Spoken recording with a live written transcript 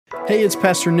Hey, it's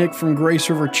Pastor Nick from Grace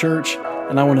River Church,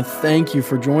 and I want to thank you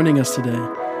for joining us today.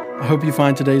 I hope you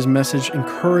find today's message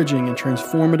encouraging and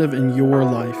transformative in your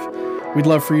life. We'd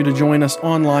love for you to join us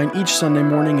online each Sunday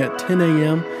morning at 10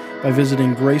 a.m. by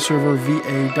visiting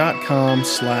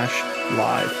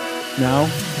graceriverva.com/live. Now,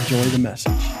 enjoy the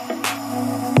message.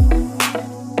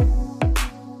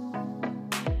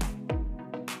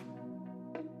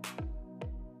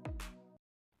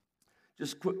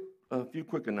 Just a few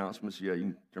quick announcements. Yeah, you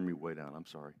can turn me way down. I'm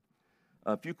sorry.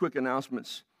 A few quick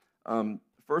announcements.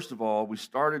 First of all, we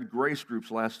started Grace Groups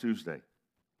last Tuesday.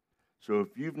 So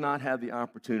if you've not had the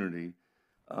opportunity,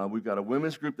 we've got a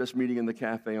women's group that's meeting in the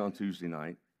cafe on Tuesday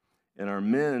night, and our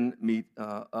men meet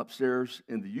upstairs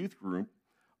in the youth room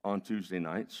on Tuesday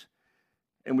nights.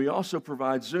 And we also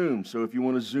provide Zoom. So if you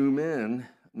want to Zoom in,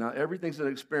 now everything's an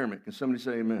experiment. Can somebody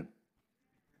say amen?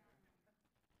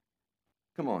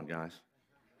 Come on, guys.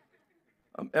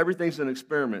 Everything's an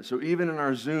experiment. So even in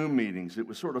our Zoom meetings, it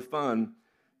was sort of fun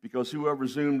because whoever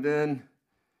Zoomed in,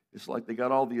 it's like they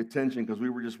got all the attention because we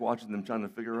were just watching them trying to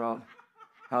figure out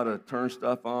how to turn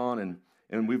stuff on,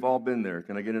 and we've all been there.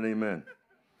 Can I get an amen?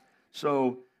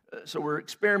 So we're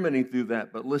experimenting through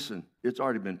that, but listen, it's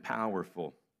already been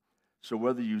powerful. So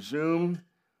whether you Zoom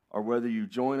or whether you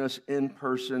join us in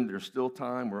person, there's still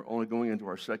time. We're only going into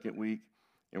our second week,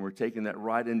 and we're taking that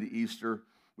right into Easter,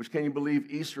 which, can you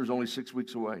believe, Easter is only 6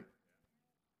 weeks away?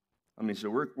 I mean, so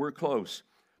we're close.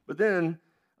 But then,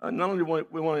 not only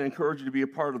we want to encourage you to be a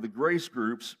part of the Grace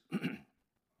Groups,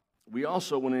 we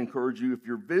also want to encourage you, if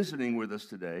you're visiting with us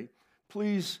today,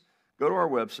 please go to our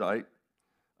website.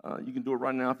 You can do it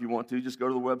right now if you want to. Just go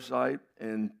to the website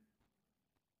and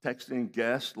text in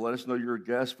guest. Let us know you're a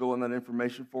guest. Fill in that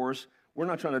information for us. We're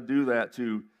not trying to do that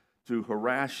to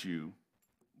harass you.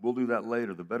 We'll do that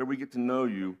later. The better we get to know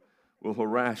you, we'll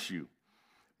harass you.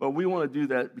 But we want to do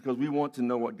that because we want to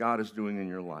know what God is doing in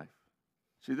your life.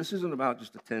 See, this isn't about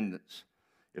just attendance.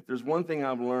 If there's one thing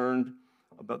I've learned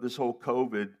about this whole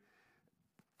COVID,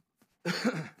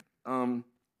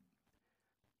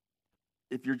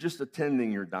 if you're just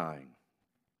attending, you're dying.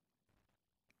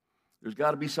 There's got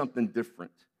to be something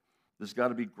different. There's got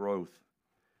to be growth.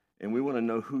 And we want to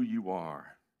know who you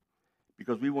are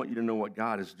because we want you to know what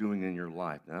God is doing in your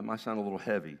life. Now, that might sound a little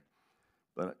heavy,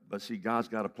 but see, God's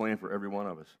got a plan for every one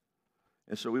of us.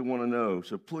 And so we want to know.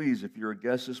 So please, if you're a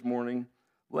guest this morning,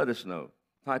 let us know.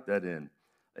 Type that in.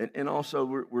 And also,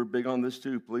 we're big on this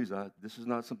too. Please, this is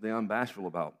not something I'm bashful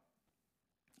about.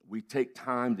 We take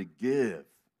time to give.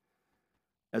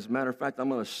 As a matter of fact, I'm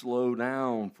going to slow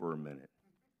down for a minute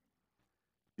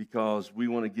because we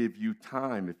want to give you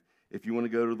time. If you want to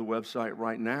go to the website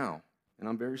right now, and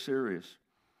I'm very serious,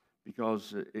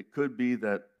 because it could be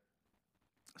that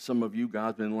some of you,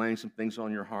 God's been laying some things on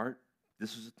your heart.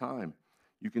 This is the time.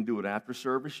 You can do it after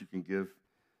service. You can give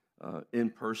in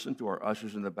person to our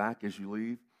ushers in the back as you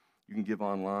leave. You can give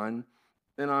online.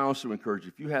 And I also encourage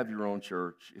you, if you have your own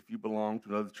church, if you belong to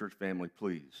another church family,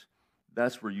 please,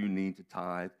 that's where you need to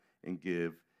tithe and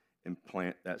give and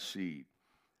plant that seed.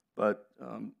 But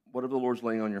whatever the Lord's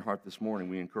laying on your heart this morning,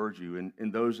 we encourage you.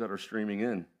 And those that are streaming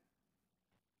in,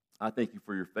 I thank you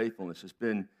for your faithfulness. It's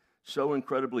been so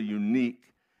incredibly unique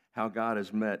how God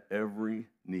has met every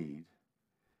need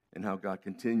and how God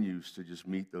continues to just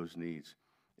meet those needs.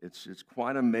 It's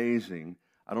quite amazing.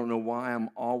 I don't know why I'm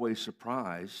always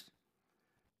surprised,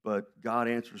 but God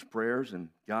answers prayers and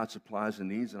God supplies the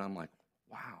needs, and I'm like,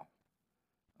 wow,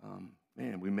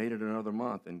 man, we made it another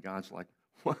month, and God's like,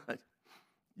 what?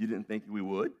 You didn't think we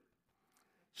would?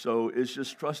 So it's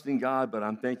just trusting God, but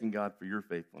I'm thanking God for your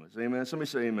faithfulness. Amen? Somebody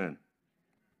say amen.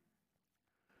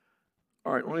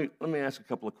 All right, let me ask a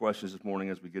couple of questions this morning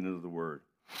as we get into the Word.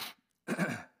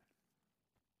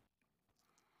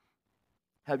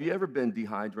 Have you ever been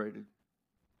dehydrated?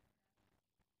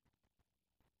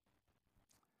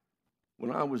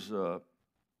 When I was, I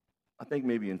think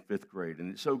maybe in 5th grade,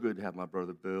 and it's so good to have my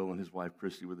brother Bill and his wife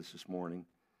Christy with us this morning.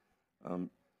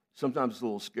 Sometimes it's a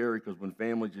little scary because when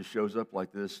family just shows up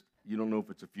like this, you don't know if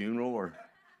it's a funeral or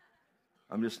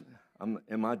am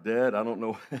I dead? I don't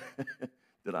know.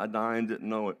 Did I die and didn't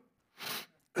know it?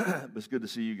 But it's good to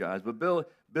see you guys. But Bill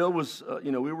was,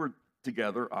 we were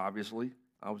together, obviously.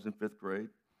 I was in 5th grade.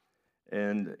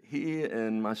 And he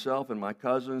and myself and my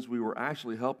cousins, we were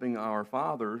actually helping our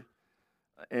father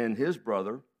and his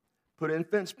brother put in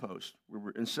fence posts. We were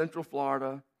in Central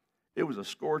Florida. It was a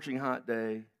scorching hot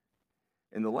day.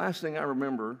 And the last thing I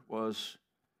remember was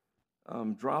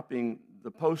dropping the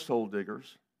post hole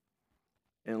diggers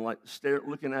and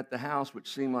looking at the house, which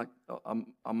seemed like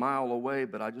a mile away,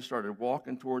 but I just started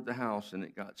walking toward the house, and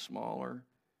it got smaller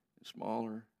and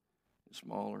smaller and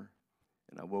smaller.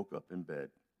 and I woke up in bed.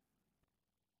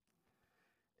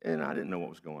 And I didn't know what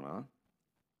was going on.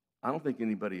 I don't think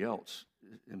anybody else,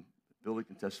 and Billy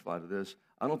can testify to this,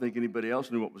 I don't think anybody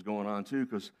else knew what was going on too,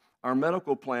 because our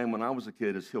medical plan when I was a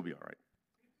kid is he'll be all right.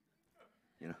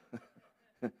 You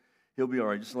know, he'll be all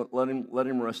right. Just let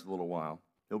him rest a little while.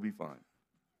 He'll be fine.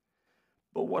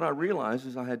 But what I realized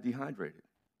is I had dehydrated.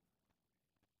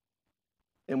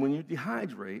 And when you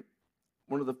dehydrate,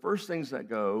 one of the first things that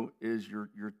go is your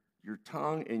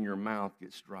tongue and your mouth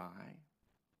gets dry.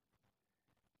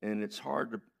 And it's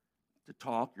hard to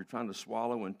talk. You're trying to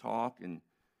swallow and talk, and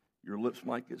your lips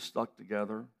might get stuck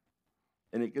together.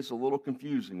 And it gets a little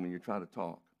confusing when you try to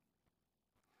talk.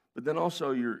 But then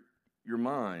also your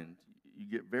mind, you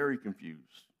get very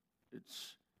confused.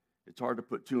 It's hard to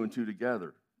put two and two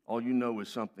together. All you know is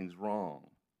something's wrong,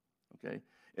 okay?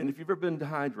 And if you've ever been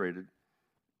dehydrated,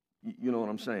 you know what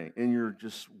I'm saying. And you're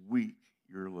just weak.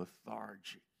 You're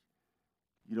lethargic.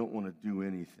 You don't want to do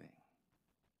anything.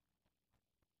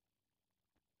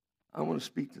 I want to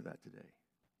speak to that today.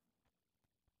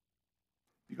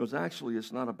 Because actually,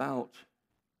 it's not about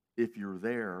if you're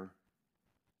there.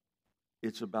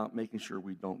 It's about making sure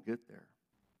we don't get there.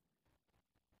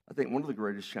 I think one of the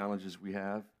greatest challenges we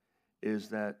have is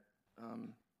that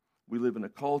we live in a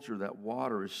culture that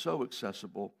water is so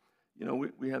accessible. You know,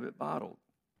 we have it bottled.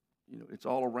 You know, it's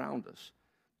all around us.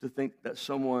 To think that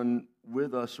someone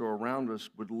with us or around us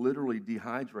would literally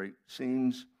dehydrate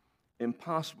seems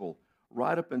impossible,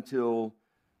 right up until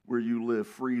where you live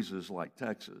freezes like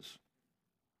Texas.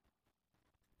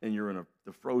 And you're in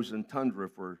the frozen tundra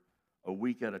for a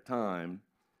week at a time,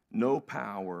 no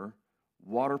power,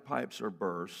 water pipes are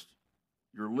burst,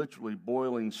 you're literally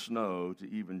boiling snow to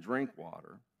even drink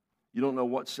water. You don't know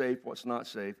what's safe, what's not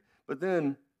safe. But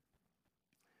then,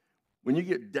 when you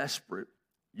get desperate,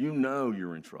 you know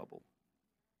you're in trouble.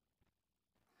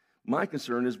 My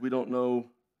concern is we don't know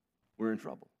we're in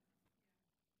trouble.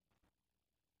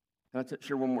 Can I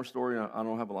share one more story? I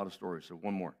don't have a lot of stories, so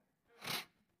one more.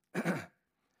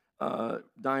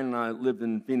 Diane and I lived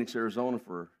in Phoenix, Arizona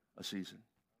for a season.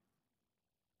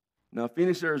 Now,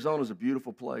 Phoenix, Arizona is a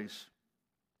beautiful place,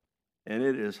 and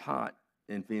it is hot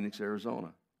in Phoenix,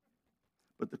 Arizona.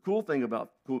 But the cool thing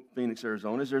about Phoenix,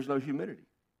 Arizona is there's no humidity.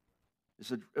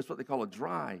 It's what they call a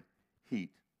dry heat.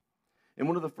 And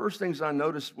one of the first things I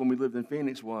noticed when we lived in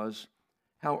Phoenix was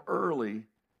how early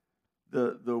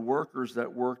the workers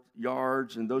that worked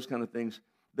yards and those kind of things,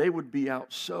 they would be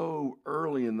out so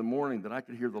early in the morning that I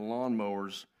could hear the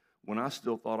lawnmowers when I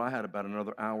still thought I had about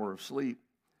another hour of sleep.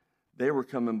 They were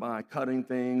coming by cutting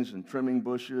things and trimming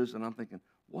bushes, and I'm thinking,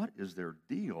 what is their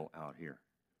deal out here?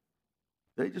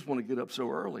 They just want to get up so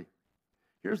early.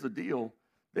 Here's the deal.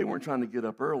 They weren't trying to get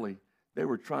up early. They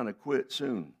were trying to quit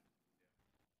soon.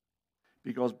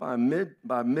 Because by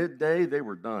midday, they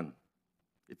were done.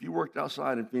 If you worked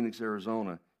outside in Phoenix,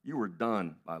 Arizona, you were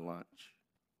done by lunch.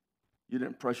 You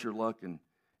didn't press your luck and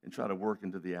try to work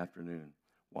into the afternoon.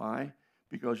 Why?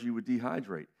 Because you would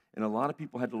dehydrate. And a lot of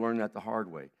people had to learn that the hard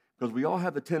way. Because we all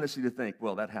have the tendency to think,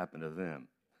 well, that happened to them.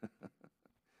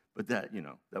 But that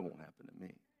won't happen to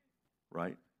me.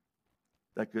 Right?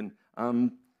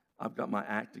 I've got my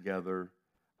act together.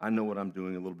 I know what I'm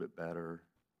doing a little bit better.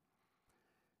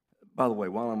 By the way,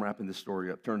 while I'm wrapping this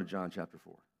story up, turn to John chapter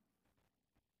 4.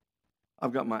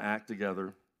 I've got my act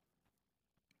together.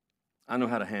 I know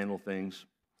how to handle things.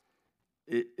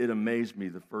 It amazed me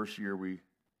the first year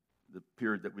the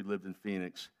period that we lived in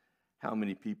Phoenix, how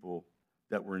many people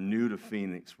that were new to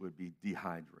Phoenix would be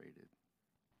dehydrated.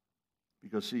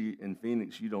 Because see, in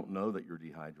Phoenix, you don't know that you're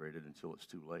dehydrated until it's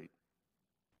too late.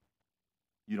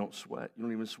 You don't sweat. You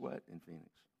don't even sweat in Phoenix.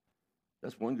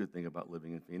 That's one good thing about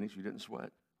living in Phoenix. You didn't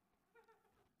sweat.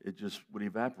 It just would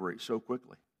evaporate so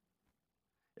quickly.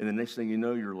 And the next thing you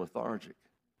know, you're lethargic.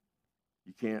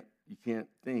 You can't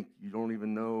think. You don't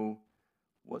even know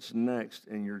what's next,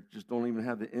 and you just don't even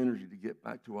have the energy to get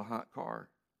back to a hot car.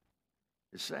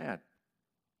 It's sad.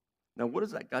 Now, what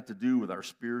has that got to do with our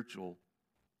spiritual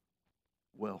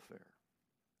welfare?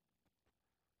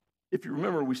 If you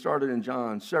remember, we started in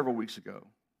John several weeks ago.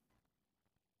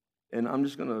 And I'm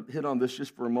just going to hit on this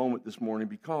just for a moment this morning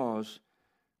because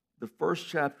the first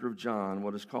chapter of John,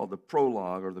 what is called the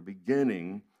prologue or the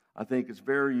beginning, I think it's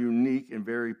very unique and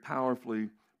very powerfully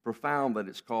profound that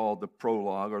it's called the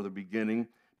prologue or the beginning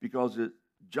because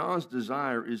John's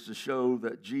desire is to show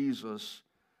that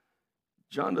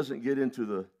John doesn't get into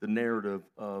the narrative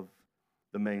of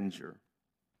the manger.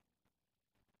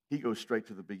 He goes straight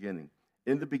to the beginning.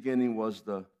 In the beginning was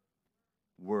the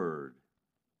Word.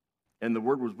 And the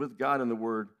Word was with God, and the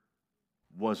Word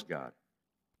was God.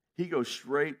 He goes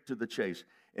straight to the chase.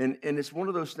 And it's one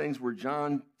of those things where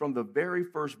John, from the very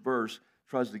first verse,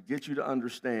 tries to get you to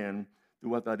understand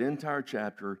throughout that entire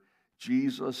chapter,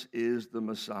 Jesus is the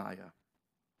Messiah.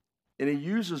 And he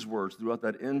uses words throughout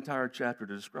that entire chapter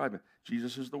to describe him.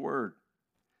 Jesus is the Word.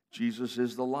 Jesus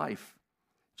is the life.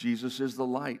 Jesus is the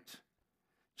light.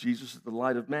 Jesus is the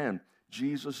light of man.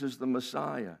 Jesus is the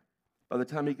Messiah. By the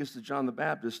time he gets to John the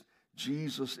Baptist,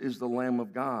 Jesus is the Lamb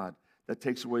of God that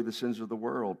takes away the sins of the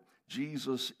world.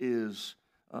 Jesus is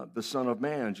the Son of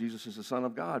Man. Jesus is the Son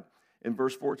of God. In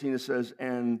verse 14 it says,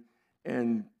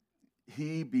 and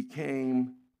he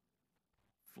became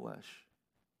flesh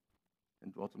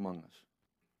and dwelt among us.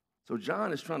 So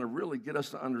John is trying to really get us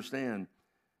to understand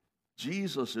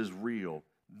Jesus is real.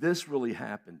 This really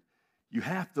happened. You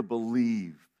have to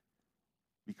believe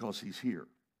because he's here.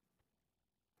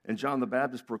 And John the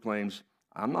Baptist proclaims,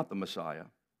 I'm not the Messiah,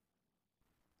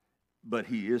 but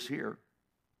he is here.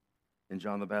 And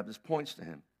John the Baptist points to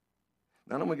him.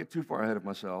 Now, I don't want to get too far ahead of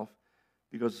myself,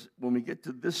 because when we get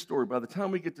to this story, by the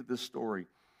time we get to this story,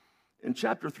 in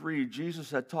chapter 3, Jesus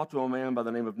had talked to a man by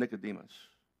the name of Nicodemus.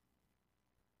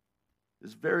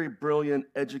 This very brilliant,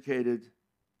 educated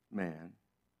man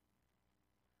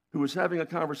who was having a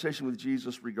conversation with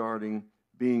Jesus regarding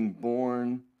being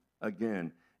born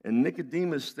again. And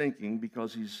Nicodemus thinking,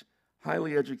 because he's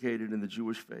highly educated in the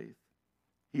Jewish faith,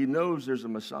 he knows there's a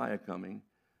Messiah coming,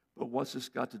 but what's this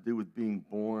got to do with being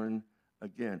born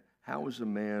again? How is a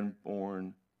man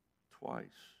born twice?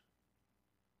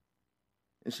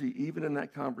 And see, even in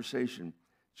that conversation,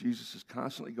 Jesus is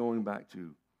constantly going back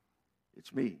to,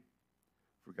 it's me.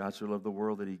 For God so loved the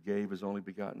world that he gave his only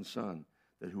begotten Son,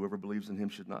 that whoever believes in him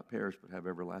should not perish but have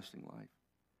everlasting life.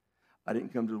 I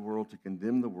didn't come to the world to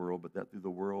condemn the world, but that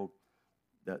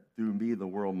through me the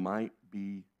world might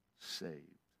be saved.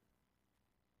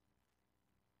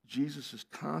 Jesus is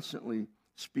constantly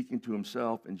speaking to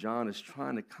himself, and John is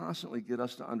trying to constantly get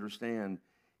us to understand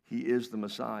he is the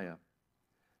Messiah.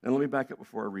 Now let me back up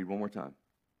before I read one more time.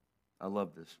 I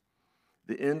love this.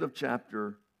 The end of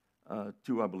chapter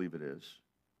 2, I believe it is,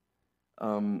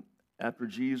 after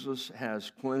Jesus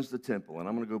has cleansed the temple, and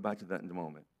I'm going to go back to that in a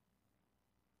moment.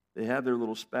 They have their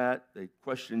little spat, they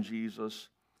question Jesus,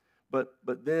 but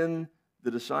then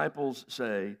the disciples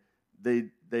say they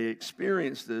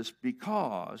experience this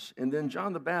because, and then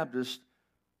John the Baptist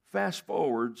fast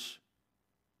forwards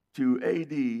to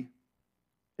AD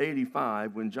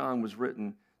 85 when John was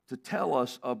written to tell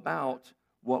us about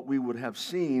what we would have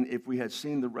seen if we had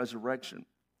seen the resurrection.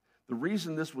 The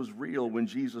reason this was real when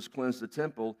Jesus cleansed the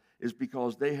temple is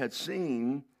because they had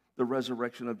seen the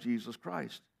resurrection of Jesus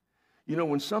Christ. You know,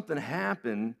 when something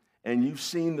happened and you've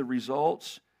seen the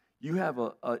results, you have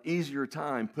an easier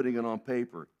time putting it on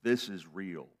paper. This is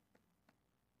real.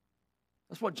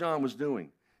 That's what John was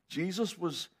doing.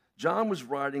 John was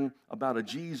writing about a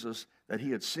Jesus that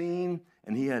he had seen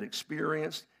and he had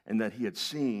experienced and that he had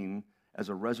seen as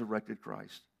a resurrected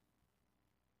Christ.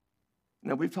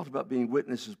 Now, we've talked about being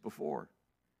witnesses before,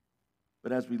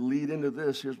 but as we lead into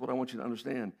this, here's what I want you to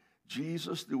understand.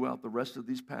 Jesus, throughout the rest of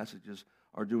these passages,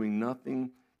 he's doing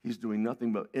nothing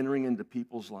but entering into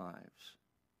people's lives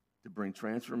to bring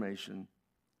transformation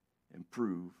and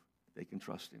prove they can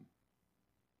trust him.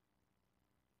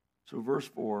 So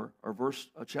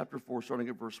chapter 4, starting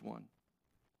at verse 1.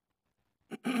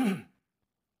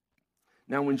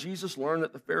 Now, when Jesus learned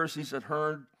that the Pharisees had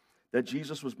heard that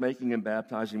Jesus was making and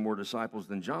baptizing more disciples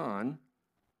than John,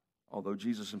 although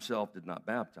Jesus himself did not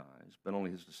baptize, but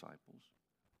only his disciples,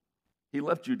 he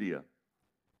left Judea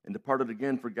and departed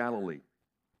again for Galilee.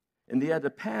 And he had to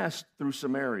pass through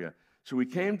Samaria. So he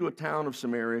came to a town of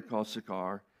Samaria called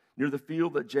Sychar, near the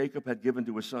field that Jacob had given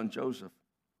to his son Joseph.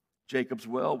 Jacob's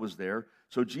well was there,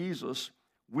 so Jesus,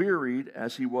 wearied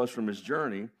as he was from his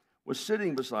journey, was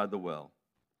sitting beside the well.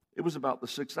 It was about the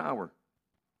 6th hour.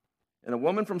 And a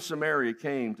woman from Samaria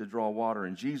came to draw water,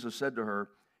 and Jesus said to her,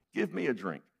 "Give me a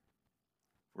drink."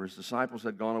 For his disciples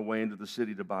had gone away into the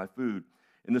city to buy food.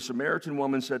 And the Samaritan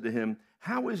woman said to him,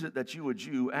 "How is it that you, a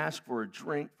Jew, ask for a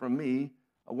drink from me,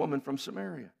 a woman from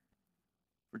Samaria?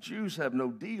 For Jews have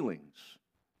no dealings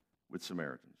with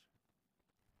Samaritans."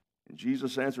 And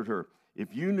Jesus answered her,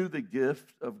 "If you knew the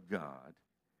gift of God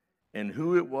and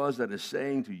who it was that is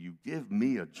saying to you, 'Give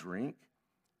me a drink,'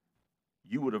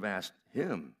 you would have asked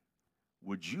him,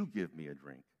 'Would you give me a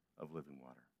drink of living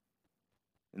water?'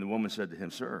 And the woman said to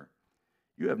him, 'Sir,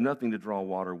 you have nothing to draw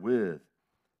water with,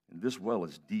 and this well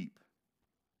is deep.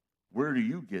 Where do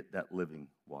you get that living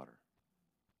water?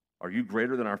 Are you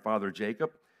greater than our father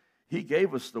Jacob? He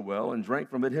gave us the well and drank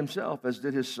from it himself, as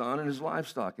did his son and his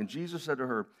livestock.' And Jesus said to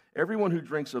her, 'Everyone who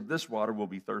drinks of this water will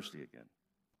be thirsty again.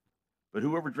 But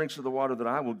whoever drinks of the water that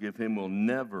I will give him will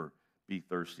never be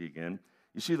thirsty again.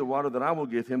 You see, the water that I will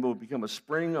give him will become a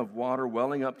spring of water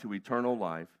welling up to eternal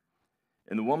life.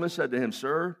 And the woman said to him,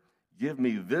 Sir, give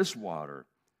me this water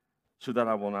so that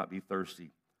I will not be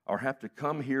thirsty or have to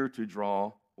come here to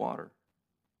draw water.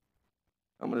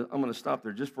 I'm going to stop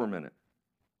there just for a minute.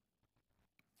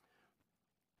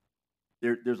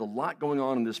 There's a lot going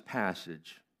on in this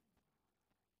passage.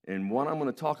 And what I'm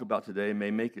going to talk about today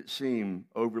may make it seem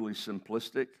overly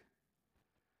simplistic,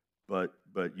 but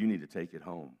you need to take it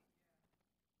home.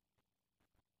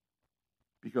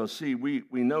 Because, see, we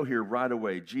know here right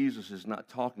away, Jesus is not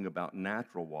talking about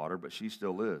natural water, but she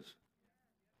still is.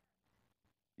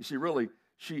 You see, really,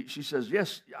 she says,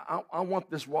 yes, I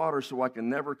want this water so I can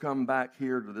never come back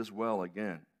here to this well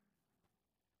again.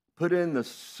 Put in the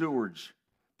sewage.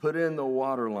 Put in the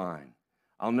water line.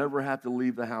 I'll never have to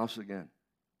leave the house again.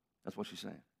 That's what she's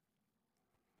saying.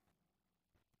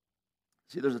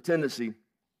 See, there's a tendency,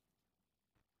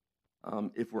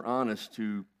 if we're honest,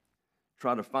 to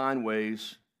try to find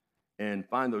ways and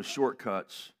find those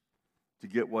shortcuts to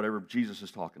get whatever Jesus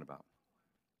is talking about.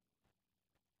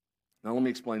 Now, let me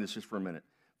explain this just for a minute.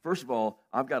 First of all,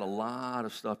 I've got a lot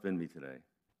of stuff in me today.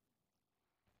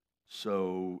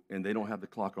 So, and they don't have the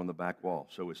clock on the back wall,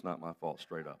 so it's not my fault,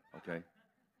 straight up, okay?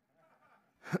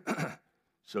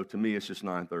 So to me, it's just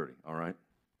 9:30, all right?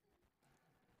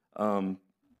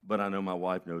 But I know my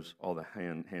wife knows all the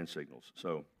hand signals.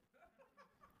 So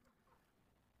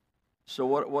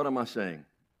what am I saying?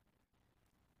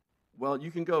 Well, you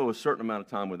can go a certain amount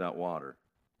of time without water.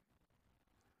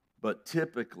 But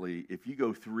typically, if you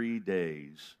go 3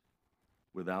 days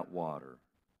without water,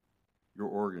 your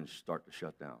organs start to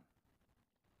shut down.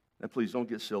 Now, please don't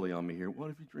get silly on me here.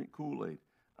 What if you drink Kool-Aid?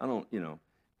 I don't,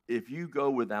 if you go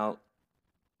without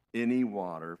any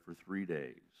water for 3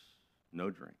 days, no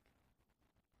drink,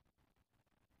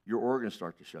 your organs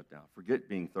start to shut down. Forget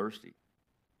being thirsty.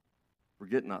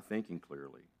 Forget not thinking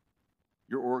clearly.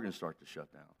 Your organs start to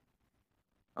shut down.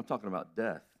 I'm talking about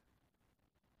death.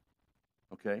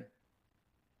 Okay?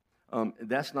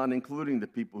 That's not including the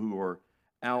people who are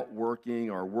out working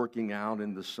or working out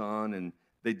in the sun, and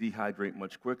they dehydrate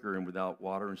much quicker, and without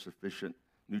water and sufficient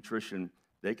nutrition,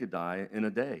 they could die in a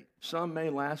day. Some may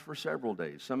last for several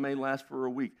days. Some may last for a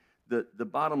week. The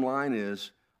bottom line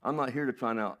is, I'm not here to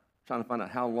trying to find out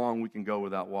how long we can go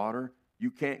without water. You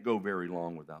can't go very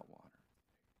long without water.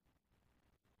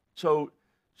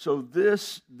 So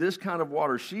this kind of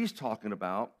water she's talking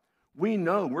about, we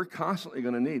know we're constantly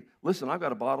going to need. Listen, I've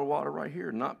got a bottle of water right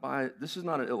here. This is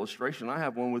not an illustration. I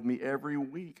have one with me every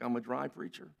week. I'm a dry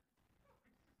preacher.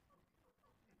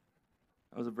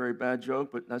 That was a very bad joke,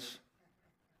 but that's,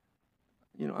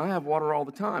 I have water all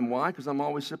the time. Why? Because I'm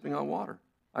always sipping on water.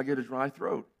 I get a dry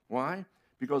throat. Why?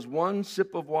 Because one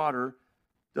sip of water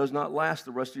does not last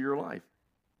the rest of your life.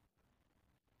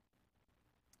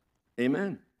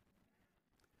 Amen.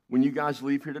 When you guys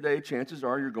leave here today, chances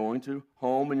are you're going to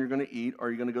home and you're going to eat, or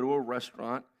you're going to go to a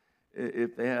restaurant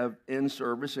if they have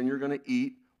in-service, and you're going to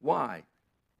eat. Why?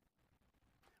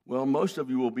 Well, most of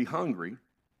you will be hungry,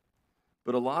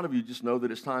 but a lot of you just know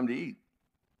that it's time to eat.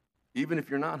 Even if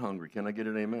you're not hungry, can I get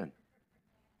an amen?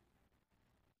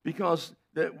 Because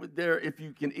if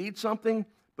you can eat something,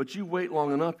 but you wait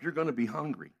long enough, you're going to be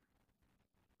hungry.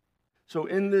 So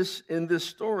in this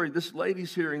story, this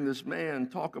lady's hearing this man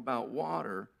talk about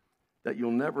water, that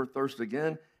you'll never thirst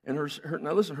again. And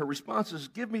now listen, her response is,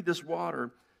 give me this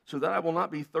water so that I will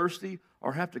not be thirsty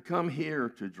or have to come here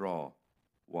to draw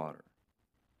water.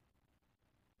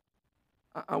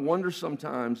 I wonder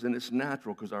sometimes, and it's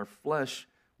natural because our flesh,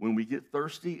 when we get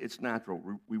thirsty, it's natural.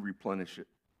 We replenish it.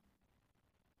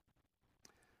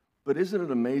 But isn't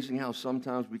it amazing how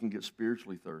sometimes we can get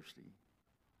spiritually thirsty?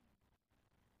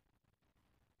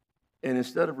 And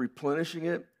instead of replenishing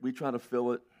it, we try to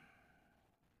fill it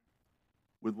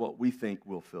with what we think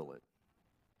will fill it.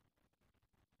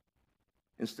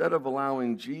 Instead of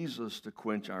allowing Jesus to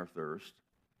quench our thirst,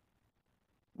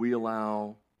 we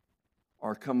allow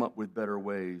or come up with better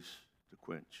ways to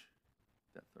quench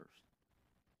that thirst.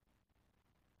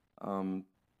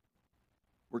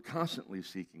 We're constantly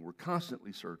seeking. We're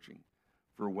constantly searching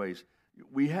for ways.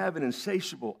 We have an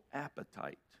insatiable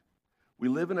appetite. We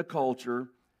live in a culture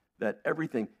that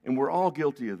everything, and we're all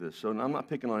guilty of this, so I'm not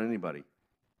picking on anybody.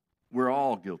 We're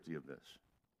all guilty of this.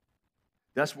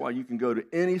 That's why you can go to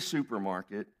any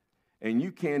supermarket and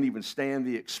you can't even stand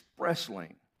the express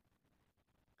lane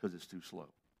because it's too slow.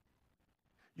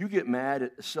 You get mad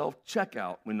at the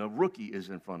self-checkout when the rookie is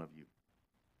in front of you.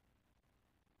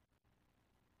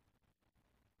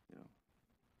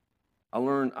 I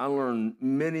learned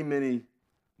many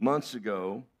months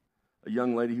ago a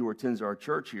young lady who attends our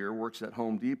church here, works at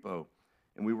Home Depot.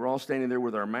 And we were all standing there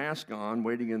with our mask on,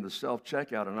 waiting in the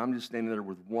self-checkout, and I'm just standing there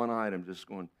with one item, just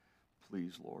going,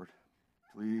 please, Lord.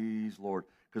 Please, Lord.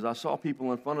 Because I saw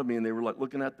people in front of me, and they were like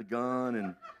looking at the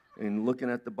gun and looking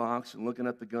at the box and looking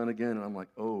at the gun again. And I'm like,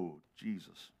 oh,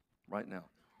 Jesus, right now,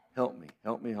 help me,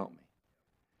 help me, help me.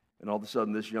 And all of a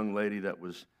sudden, this young lady that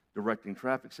was directing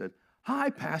traffic said, hi,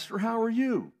 Pastor, how are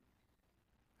you?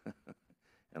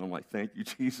 And I'm like, thank you,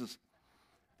 Jesus.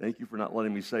 Thank you for not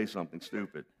letting me say something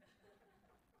stupid.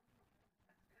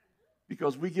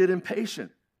 Because we get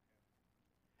impatient.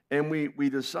 And we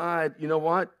decide, you know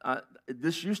what,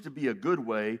 this used to be a good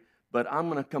way, but I'm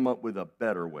going to come up with a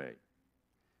better way.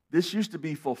 This used to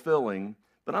be fulfilling,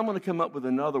 but I'm going to come up with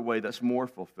another way that's more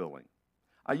fulfilling.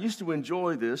 I used to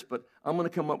enjoy this, but I'm going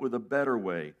to come up with a better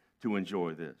way to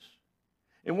enjoy this.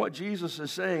 And what Jesus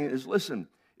is saying is, listen,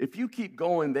 if you keep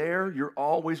going there, you're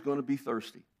always going to be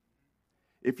thirsty.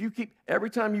 If you keep, every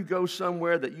time you go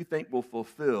somewhere that you think will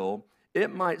fulfill,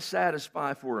 it might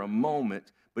satisfy for a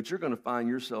moment, but you're going to find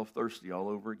yourself thirsty all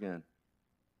over again.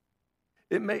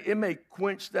 It may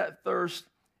quench that thirst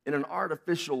in an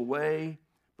artificial way,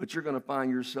 but you're going to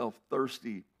find yourself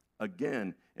thirsty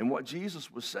again. And what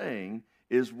Jesus was saying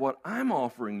is, what I'm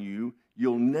offering you,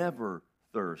 you'll never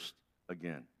thirst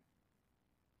again.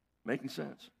 Making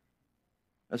sense?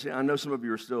 I know some of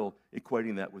you are still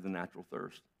equating that with a natural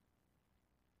thirst.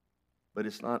 But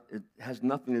it's not, it has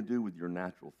nothing to do with your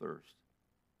natural thirst.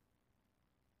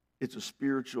 It's a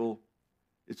spiritual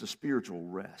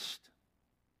rest.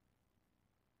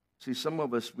 See, some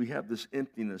of us, we have this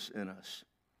emptiness in us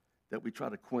that we try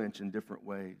to quench in different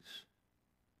ways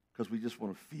because we just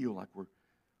want to feel like we're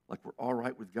all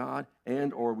right with God,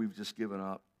 and or we've just given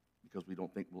up because we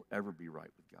don't think we'll ever be right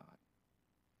with God.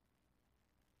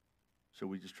 So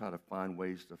we just try to find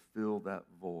ways to fill that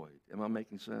void. Am I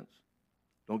making sense?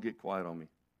 Don't get quiet on me.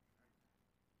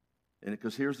 And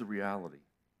because here's the reality.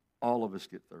 All of us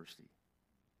get thirsty.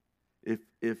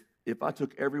 If I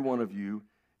took every one of you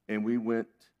and we went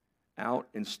out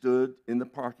and stood in the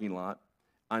parking lot,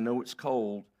 I know it's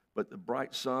cold, but the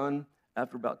bright sun,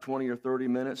 after about 20 or 30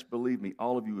 minutes, believe me,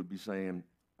 all of you would be saying,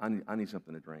 I need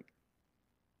something to drink.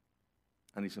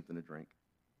 I need something to drink.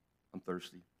 I'm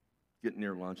thirsty. Getting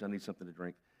near lunch, I need something to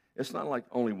drink. It's not like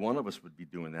only one of us would be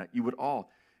doing that. You would all.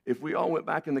 If we all went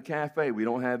back in the cafe, we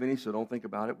don't have any, so don't think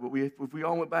about it, but if we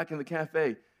all went back in the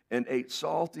cafe and ate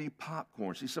salty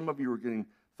popcorn. See, some of you are getting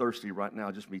thirsty right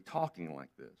now, just me talking like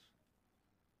this.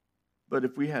 But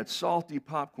if we had salty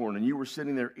popcorn and you were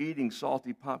sitting there eating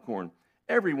salty popcorn,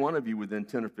 every one of you within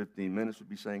 10 or 15 minutes would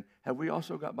be saying, have we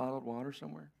also got bottled water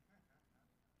somewhere?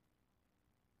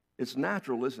 It's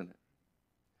natural, isn't it?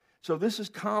 So this is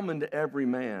common to every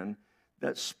man,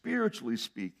 that spiritually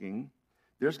speaking,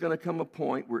 there's going to come a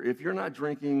point where if you're not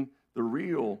drinking the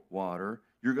real water,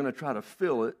 you're going to try to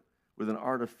fill it with an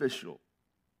artificial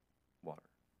water.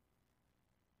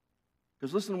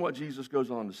 Because listen to what Jesus goes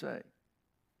on to say.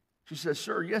 She says,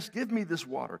 sir, yes, give me this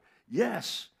water.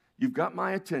 Yes, you've got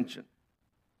my attention.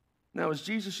 Now, is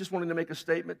Jesus just wanting to make a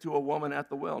statement to a woman at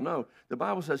the well? No, the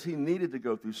Bible says he needed to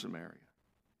go through Samaria.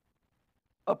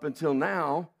 Up until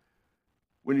now,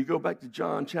 when you go back to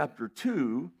John chapter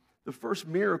 2, the first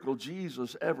miracle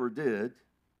Jesus ever did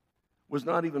was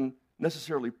not even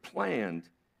necessarily planned.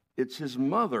 It's his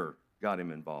mother got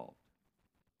him involved.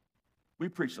 We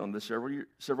preached on this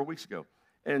several weeks ago.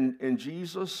 And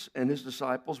Jesus and his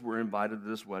disciples were invited to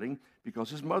this wedding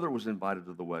because his mother was invited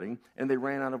to the wedding, and they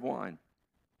ran out of wine.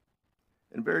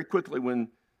 And very quickly, when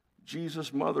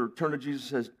Jesus' mother turned to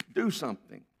Jesus and says, do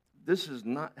something. This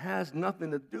has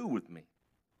nothing to do with me.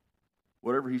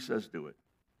 Whatever he says, do it.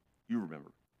 You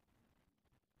remember.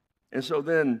 And so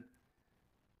then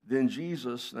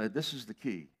Jesus, this is the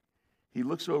key. He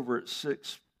looks over at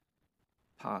 6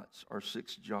 pots or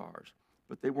 6 jars.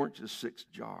 But they weren't just 6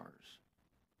 jars.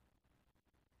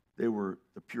 They were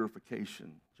the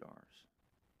purification jars.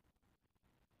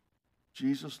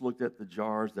 Jesus looked at the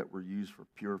jars that were used for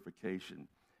purification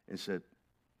and said,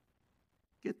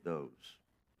 get those.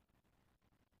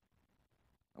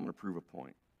 I'm going to prove a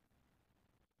point.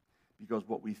 Because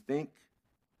what we think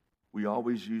we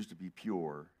always use to be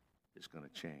pure is going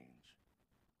to change.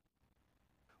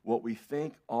 What we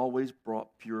think always brought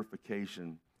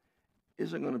purification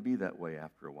isn't going to be that way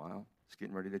after a while. It's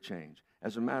getting ready to change.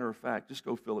 As a matter of fact, just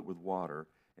go fill it with water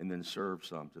and then serve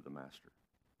some to the master.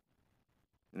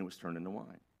 And it was turned into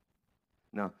wine.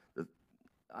 Now,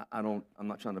 I'm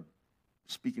not trying to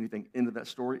speak anything into that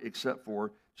story except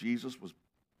for Jesus was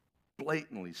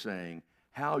blatantly saying,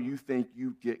 how you think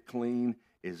you get clean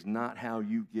is not how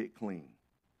you get clean.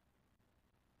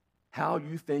 How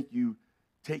you think you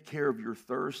take care of your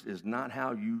thirst is not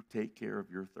how you take care of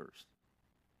your thirst.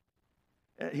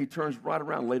 And he turns right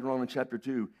around later on in chapter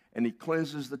 2, and he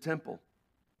cleanses the temple.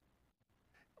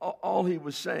 All he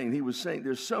was saying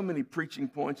there's so many preaching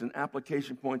points and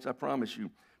application points, I promise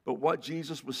you. But what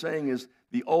Jesus was saying is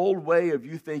the old way of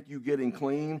you think you getting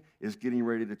clean is getting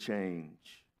ready to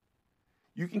change.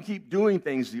 You can keep doing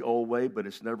things the old way, but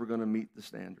it's never going to meet the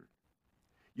standard.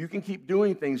 You can keep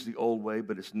doing things the old way,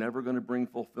 but it's never going to bring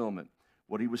fulfillment.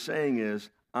 What he was saying is,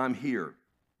 I'm here.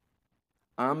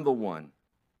 I'm the one.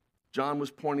 John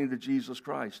was pointing to Jesus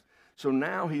Christ. So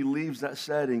now he leaves that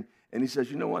setting and he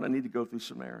says, you know what? I need to go through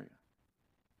Samaria.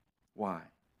 Why?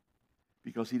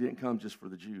 Because he didn't come just for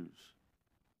the Jews.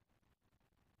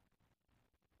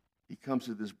 He comes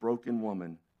to this broken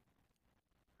woman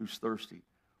who's thirsty.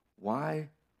 Why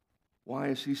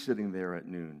is he sitting there at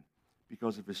noon?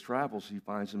 Because of his travels, he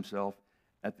finds himself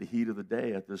at the heat of the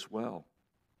day at this well.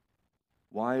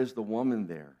 Why is the woman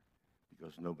there?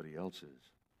 Because nobody else is.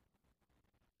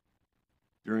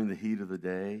 During the heat of the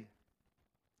day,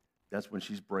 that's when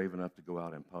she's brave enough to go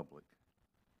out in public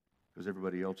because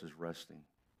everybody else is resting.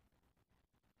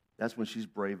 That's when she's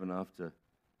brave enough to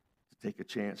take a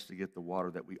chance to get the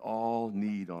water that we all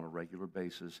need on a regular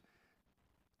basis.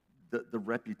 The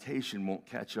reputation won't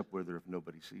catch up with her if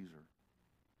nobody sees her.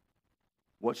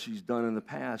 What she's done in the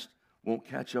past won't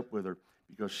catch up with her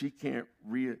because she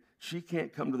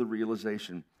can't come to the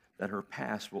realization that her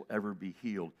past will ever be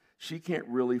healed. She can't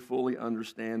really fully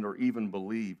understand or even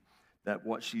believe that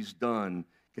what she's done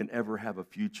can ever have a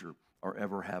future or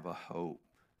ever have a hope.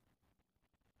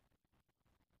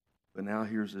 But now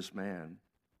here's this man,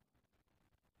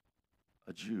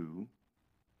 a Jew,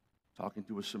 talking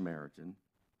to a Samaritan,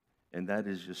 and that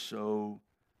is just so,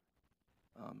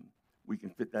 we can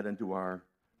fit that into our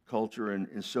culture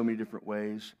in so many different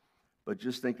ways, but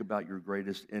just think about your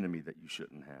greatest enemy that you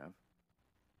shouldn't have.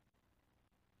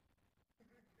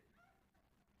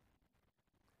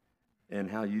 And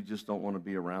how you just don't want to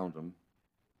be around them.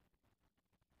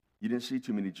 You didn't see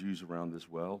too many Jews around this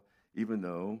well, even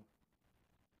though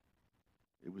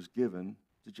it was given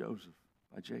to Joseph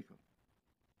by Jacob.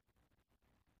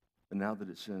 And now that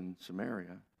it's in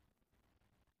Samaria,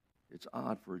 it's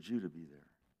odd for a Jew to be there.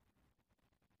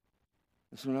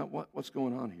 And so now what's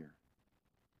going on here?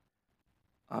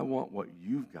 I want what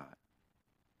you've got.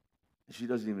 And she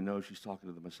doesn't even know she's talking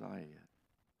to the Messiah yet.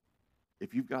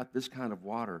 If you've got this kind of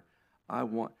water, I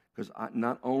want, because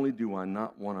not only do I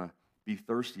not want to be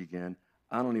thirsty again,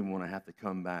 I don't even want to have to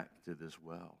come back to this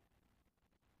well.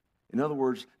 In other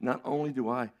words, not only do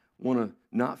I want to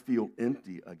not feel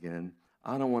empty again,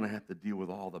 I don't want to have to deal with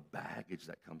all the baggage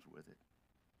that comes with it.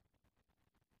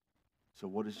 So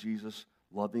what does Jesus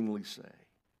lovingly say?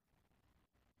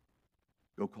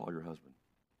 Go call your husband.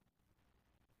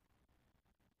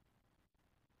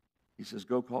 He says,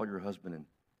 go call your husband and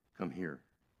come here.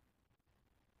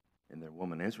 And the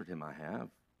woman answered him, I have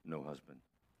no husband.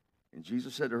 And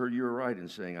Jesus said to her, you are right in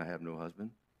saying, I have no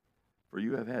husband, for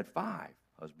you have had 5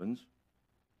 husbands,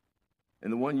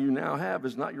 and the one you now have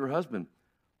is not your husband.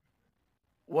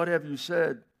 What have you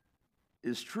said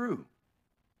is true,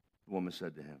 the woman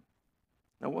said to him.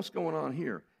 Now, what's going on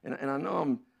here? And I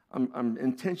know I'm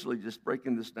intentionally just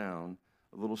breaking this down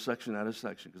a little section out of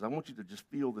section because I want you to just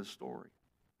feel this story.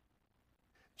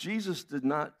 Jesus did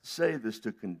not say this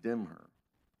to condemn her.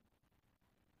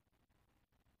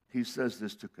 He says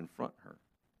this to confront her.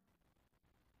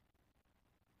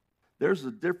 There's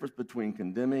a difference between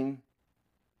condemning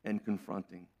and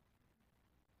confronting.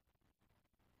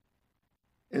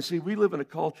 And see, we live in a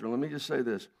culture, let me just say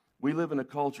this. We live in a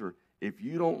culture, if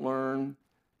you don't learn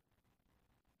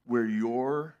where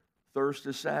your thirst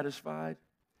is satisfied,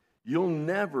 you'll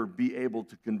never be able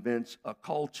to convince a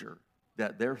culture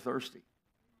that they're thirsty.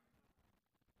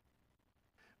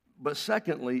 But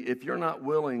secondly, if you're not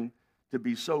willing to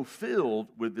be so filled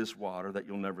with this water that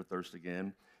you'll never thirst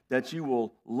again, that you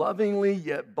will lovingly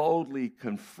yet boldly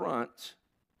confront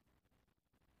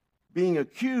being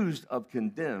accused of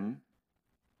condemn,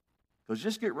 because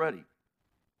just get ready.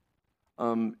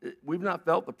 We've not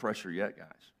felt the pressure yet,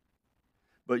 guys.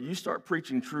 But you start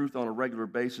preaching truth on a regular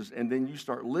basis, and then you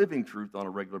start living truth on a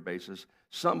regular basis,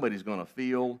 somebody's going to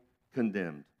feel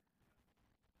condemned.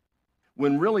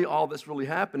 When really all that's really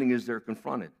happening is they're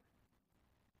confronted.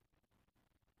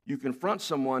 You confront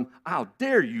someone, how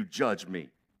dare you judge me?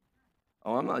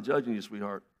 Oh, I'm not judging you,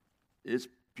 sweetheart. It's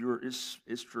pure,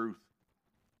 it's truth.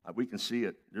 We can see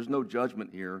it. There's no judgment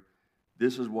here.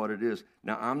 This is what it is.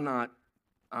 Now, I'm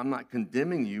not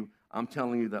condemning you. I'm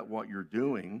telling you that what you're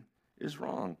doing is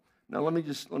wrong. Now, let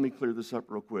me clear this up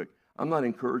real quick. I'm not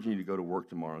encouraging you to go to work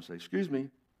tomorrow and say, excuse me,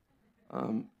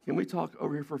 can we talk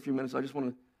over here for a few minutes? I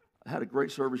had a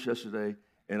great service yesterday,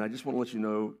 and I just want to let you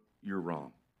know you're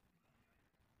wrong.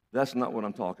 That's not what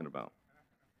I'm talking about.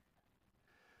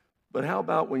 But how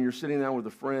about when you're sitting down with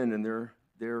a friend and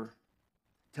they're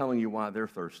telling you why they're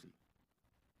thirsty?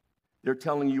 They're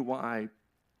telling you why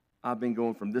I've been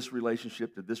going from this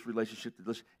relationship to this relationship to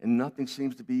this, and nothing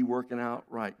seems to be working out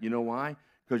right. You know why?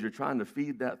 Because you're trying to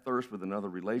feed that thirst with another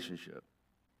relationship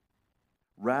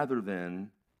rather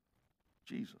than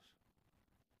Jesus.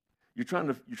 You're trying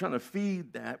to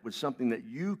feed that with something that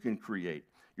you can create.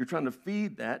 You're trying to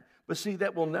feed that, but see,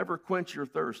 that will never quench your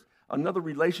thirst. Another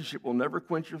relationship will never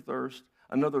quench your thirst.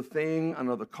 Another thing,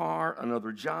 another car,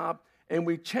 another job, and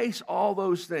we chase all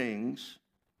those things.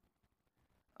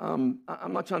 I'm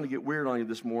not trying to get weird on you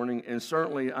this morning, and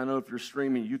certainly I know if you're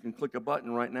streaming, you can click a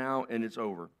button right now and it's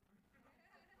over,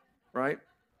 right?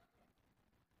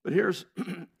 But here's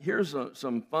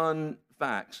some fun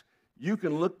facts. You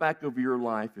can look back over your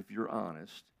life if you're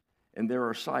honest, and there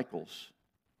are cycles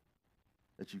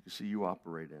that you can see you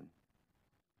operate in.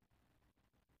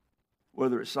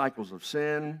 Whether it's cycles of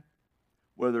sin,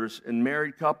 whether it's in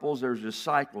married couples, there's just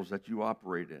cycles that you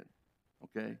operate in,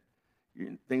 okay?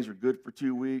 Things are good for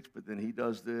 2 weeks, but then he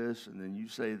does this, and then you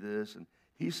say this, and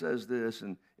he says this,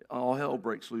 and all hell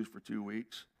breaks loose for 2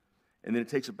 weeks. And then it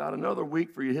takes about another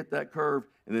week for you to hit that curve,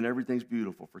 and then everything's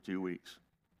beautiful for 2 weeks.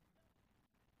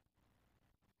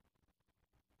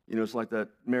 You know, it's like that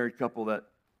married couple that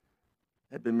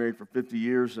had been married for 50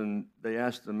 years, and they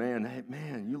asked the man, "Hey,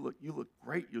 man, you look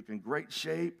great. You look in great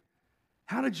shape.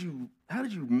 How did you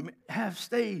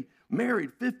stay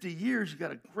married 50 years? You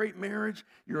got a great marriage.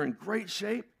 You're in great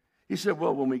shape." He said,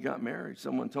 "Well, when we got married,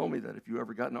 someone told me that if you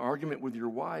ever got in an argument with your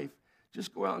wife,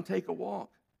 just go out and take a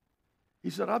walk." He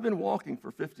said, "I've been walking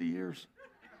for 50 years."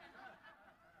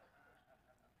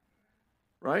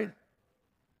 Right?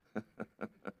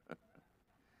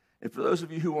 And for those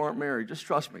of you who aren't married, just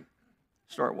trust me.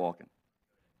 Start walking.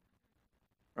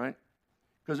 Right?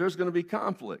 Because there's going to be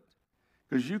conflict.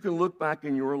 Because you can look back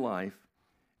in your life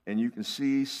and you can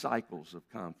see cycles of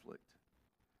conflict.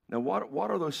 Now,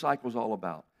 what are those cycles all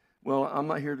about? Well, I'm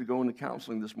not here to go into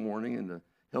counseling this morning and to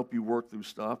help you work through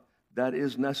stuff. That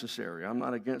is necessary. I'm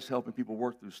not against helping people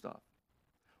work through stuff.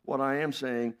 What I am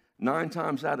saying, 9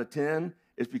 times out of 10,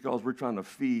 is because we're trying to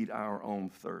feed our own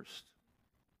thirst.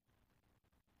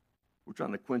 We're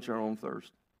trying to quench our own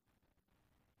thirst.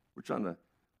 We're trying to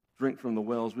drink from the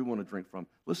wells we want to drink from.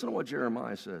 Listen to what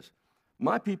Jeremiah says.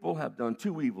 "My people have done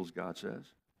 2 evils," God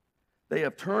says. "They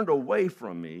have turned away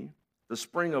from me, the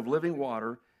spring of living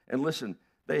water, and listen,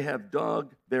 they have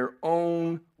dug their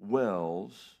own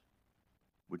wells,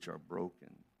 which are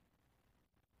broken."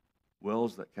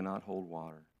 Wells that cannot hold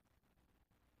water.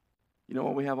 You know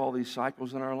when we have all these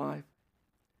cycles in our life?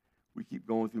 We keep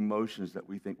going through motions that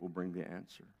we think will bring the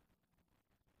answer.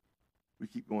 We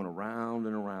keep going around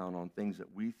and around on things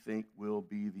that we think will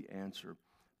be the answer.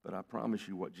 But I promise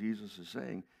you what Jesus is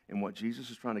saying and what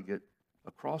Jesus is trying to get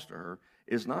across to her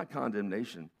is not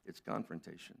condemnation, it's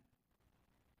confrontation.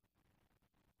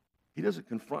 He doesn't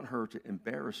confront her to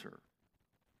embarrass her.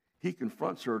 He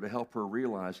confronts her to help her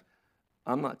realize,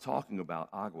 I'm not talking about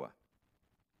agua.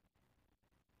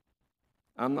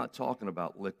 I'm not talking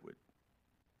about liquid.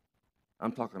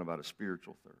 I'm talking about a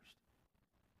spiritual thirst.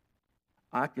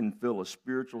 I can feel a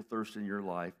spiritual thirst in your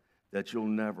life that you'll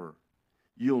never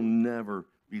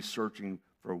be searching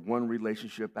for one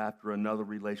relationship after another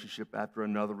relationship after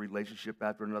another relationship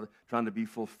after another, trying to be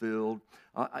fulfilled.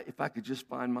 If I could just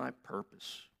find my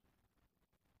purpose.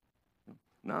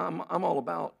 Now, I'm all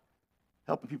about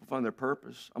helping people find their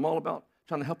purpose. I'm all about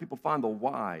trying to help people find the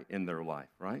why in their life,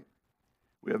 right?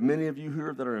 We have many of you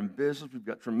here that are in business. We've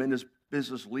got tremendous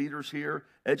business leaders here,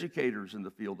 educators in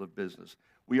the field of business.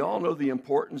 We all know the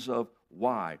importance of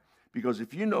why. Because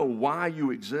if you know why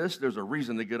you exist, there's a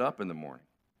reason to get up in the morning.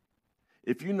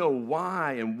 If you know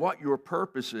why and what your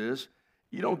purpose is,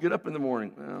 you don't get up in the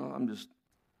morning, well,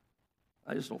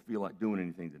 I just don't feel like doing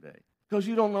anything today. Because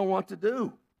you don't know what to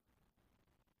do.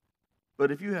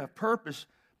 But if you have purpose,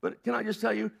 but can I just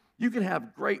tell you, you can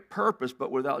have great purpose,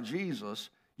 but without Jesus,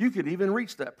 you could even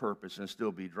reach that purpose and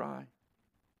still be dry.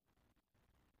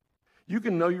 You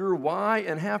can know your why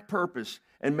and have purpose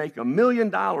and make $1 million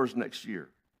next year.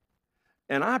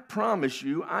 And I promise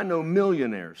you, I know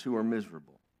millionaires who are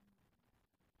miserable.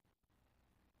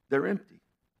 They're empty.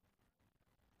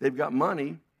 They've got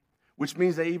money, which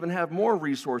means they even have more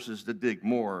resources to dig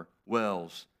more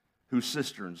wells whose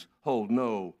cisterns hold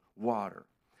no water.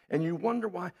 And you wonder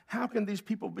why, how can these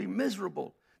people be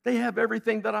miserable? They have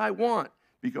everything that I want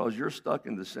because you're stuck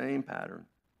in the same pattern.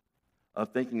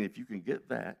 of thinking if you can get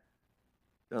that,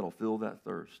 that'll fill that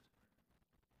thirst.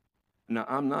 Now,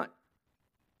 I'm not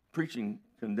preaching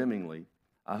condemningly.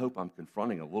 I hope I'm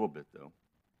confronting a little bit, though.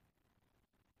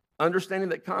 Understanding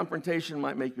that confrontation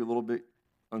might make you a little bit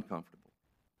uncomfortable.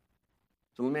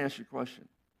 So let me ask you a question.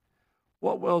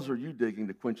 What wells are you digging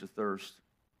to quench a thirst?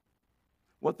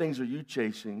 What things are you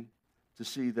chasing to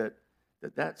see that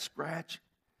scratch,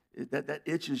 that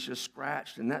itch is just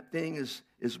scratched and that thing is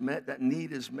met, that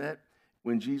need is met,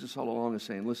 when Jesus all along is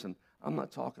saying, listen, I'm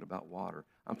not talking about water.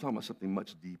 I'm talking about something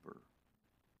much deeper.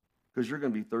 Because you're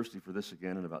going to be thirsty for this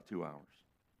again in about 2 hours.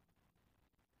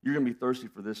 You're going to be thirsty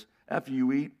for this. After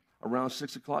you eat, around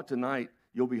 6 o'clock tonight,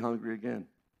 you'll be hungry again.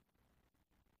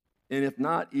 And if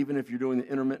not, even if you're doing the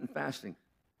intermittent fasting,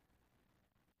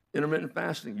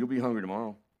 you'll be hungry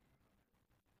tomorrow.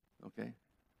 Okay?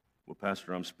 Well,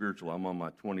 Pastor, I'm spiritual. I'm on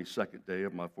my 22nd day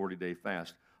of my 40-day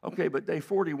fast. Okay, but day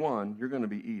 41, you're going to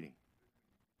be eating.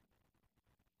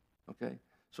 Okay?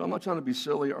 So I'm not trying to be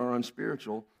silly or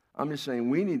unspiritual. I'm just saying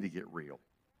we need to get real.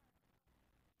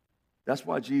 That's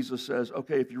why Jesus says,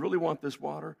 okay, if you really want this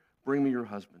water, bring me your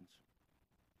husbands.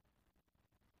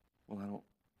 Well,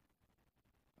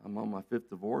 I'm on my 5th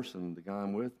divorce, and the guy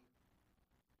I'm with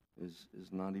is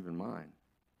not even mine.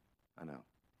 I know.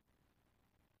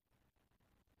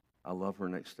 I love her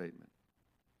next statement.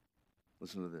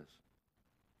 Listen to this.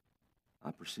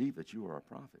 I perceive that you are a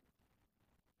prophet.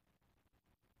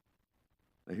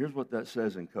 Now, here's what that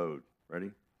says in code.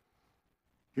 Ready?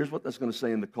 Here's what that's going to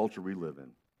say in the culture we live in.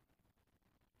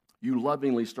 You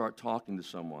lovingly start talking to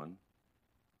someone,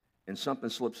 and something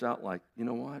slips out like, you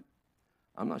know what?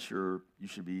 I'm not sure you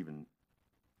should be even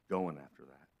going after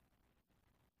that.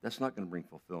 That's not going to bring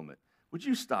fulfillment. Would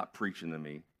you stop preaching to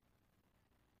me?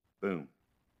 Boom.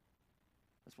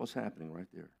 That's what's happening right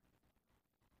there.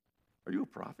 Are you a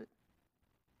prophet?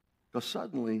 Because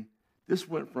suddenly, this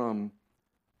went from,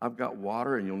 I've got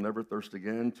water and you'll never thirst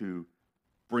again, to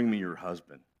bring me your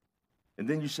husband. And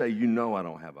then you say, you know I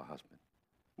don't have a husband.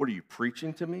 What are you,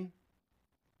 preaching to me?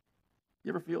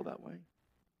 You ever feel that way?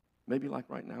 Maybe like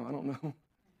right now, I don't know.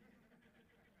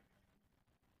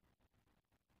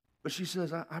 But she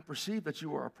says, I perceive that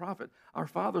you are a prophet. Our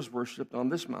fathers worshipped on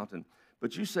this mountain,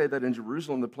 but you say that in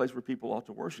Jerusalem, the place where people ought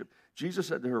to worship. Jesus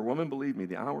said to her, woman, believe me,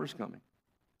 the hour is coming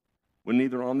when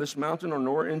neither on this mountain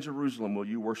nor in Jerusalem will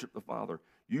you worship the Father.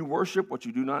 You worship what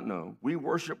you do not know. We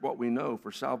worship what we know,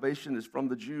 for salvation is from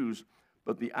the Jews.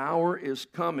 But the hour is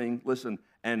coming, listen,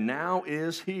 and now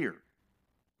is here,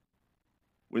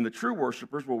 when the true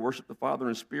worshipers will worship the Father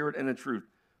in spirit and in truth.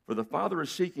 For the Father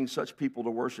is seeking such people to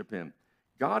worship him.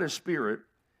 God is spirit,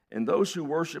 and those who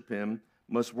worship him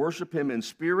must worship him in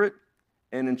spirit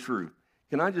and in truth.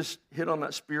 Can I just hit on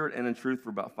that spirit and in truth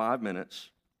for about 5 minutes?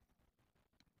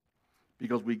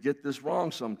 Because we get this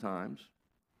wrong sometimes,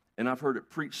 and I've heard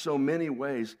it preached so many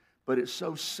ways, but it's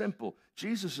so simple.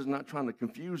 Jesus is not trying to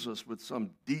confuse us with some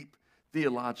deep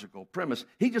theological premise.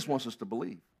 He just wants us to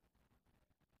believe.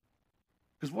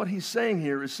 Because what he's saying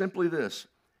here is simply this.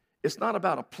 It's not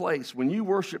about a place. When you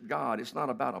worship God, it's not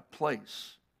about a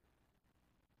place.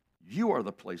 You are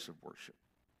the place of worship.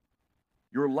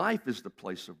 Your life is the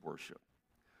place of worship.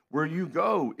 Where you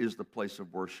go is the place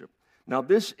of worship. Now,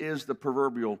 this is the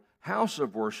proverbial house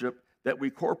of worship that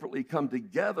we corporately come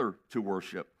together to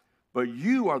worship. But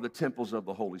you are the temples of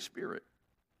the Holy Spirit.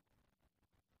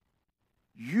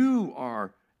 You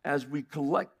are, as we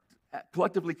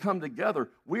collectively come together,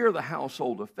 we are the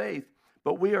household of faith,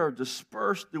 but we are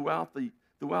dispersed throughout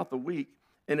the week.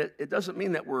 And it doesn't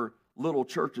mean that we're little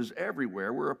churches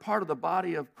everywhere. We're a part of the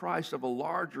body of Christ, of a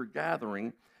larger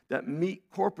gathering that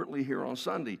meet corporately here on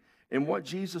Sunday. And what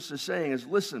Jesus is saying is,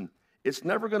 listen, it's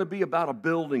never going to be about a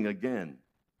building again.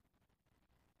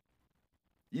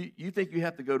 You think you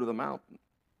have to go to the mountain.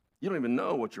 You don't even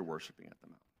know what you're worshiping at the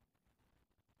mountain.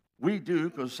 We do,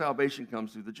 because salvation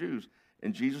comes through the Jews.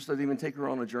 And Jesus doesn't even take her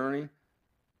on a journey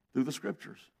through the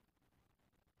Scriptures.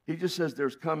 He just says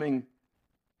there's coming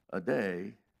a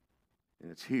day,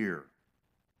 and it's here,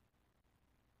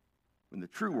 when the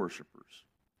true worshipers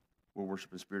will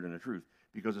worship in spirit and in truth.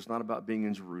 Because it's not about being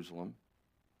in Jerusalem.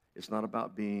 It's not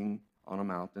about being on a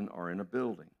mountain or in a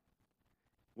building.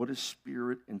 What does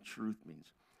spirit and truth mean?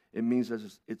 It means that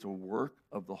it's a work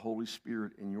of the Holy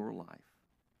Spirit in your life.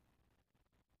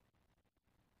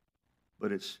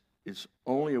 But it's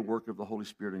only a work of the Holy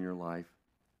Spirit in your life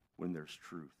when there's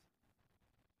truth.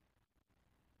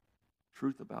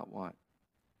 Truth about what?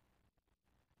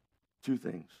 Two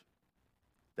things.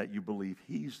 That you believe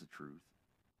he's the truth.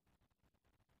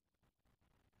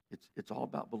 It's all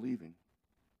about believing.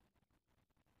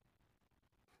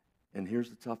 And here's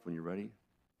the tough one. You ready?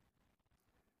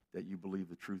 that you believe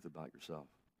the truth about yourself?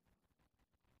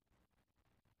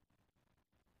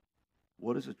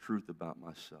 What is the truth about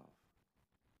myself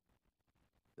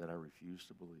that I refuse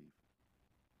to believe?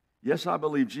 Yes, I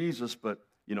believe Jesus, but,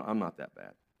 I'm not that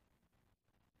bad.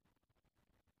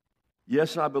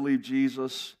 Yes, I believe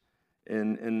Jesus,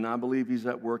 and I believe he's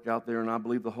at work out there, and I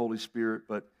believe the Holy Spirit,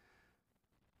 but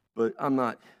I'm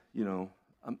not,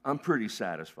 I'm pretty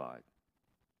satisfied.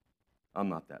 I'm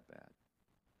not that bad.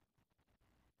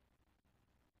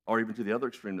 Or even to the other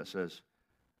extreme that says,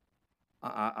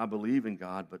 I believe in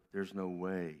God, but there's no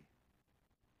way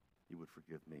he would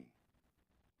forgive me.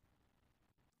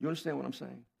 You understand what I'm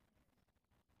saying?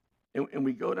 And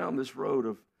we go down this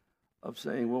road of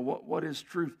saying, well, what is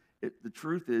truth? The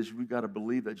truth is we've got to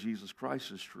believe that Jesus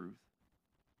Christ is truth.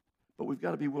 But we've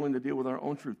got to be willing to deal with our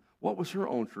own truth. What was her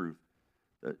own truth?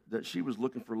 That she was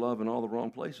looking for love in all the wrong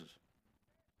places.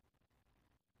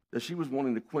 That she was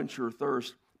wanting to quench her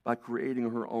thirst by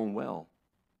creating her own well.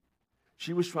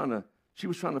 She was trying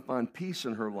to find peace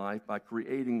in her life by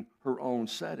creating her own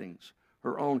settings,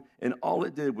 and all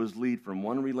it did was lead from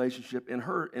one relationship in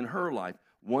her life,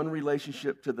 one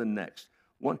relationship to the next.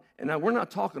 And now we're not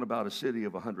talking about a city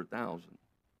of 100,000.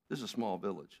 This is a small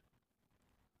village.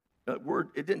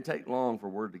 It didn't take long for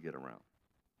word to get around,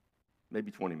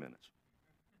 maybe 20 minutes.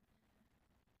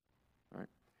 All right,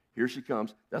 here she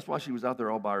comes. That's why she was out there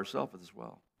all by herself at this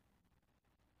well.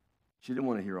 She didn't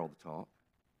want to hear all the talk.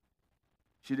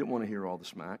 She didn't want to hear all the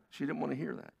smack. She didn't want to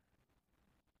hear that.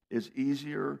 It's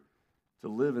easier to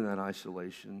live in that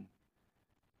isolation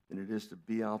than it is to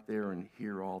be out there and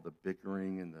hear all the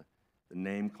bickering and the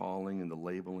name-calling and the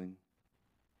labeling.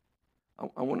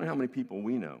 I wonder how many people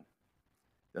we know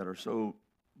that are so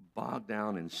bogged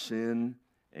down in sin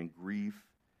and grief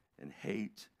and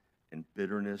hate and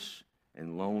bitterness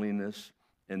and loneliness,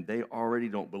 and they already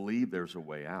don't believe there's a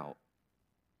way out.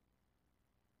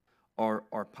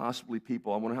 Are possibly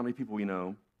people, I wonder how many people we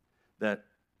know that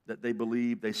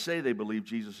they say they believe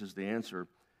Jesus is the answer,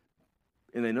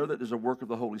 and they know that there's a work of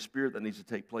the Holy Spirit that needs to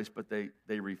take place, but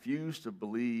they refuse to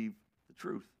believe the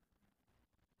truth.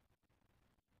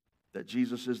 That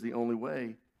Jesus is the only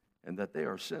way, and that they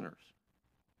are sinners.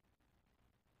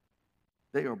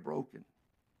 They are broken.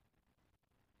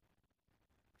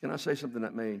 Can I say something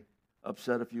that may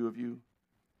upset a few of you?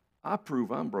 I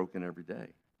prove I'm broken every day.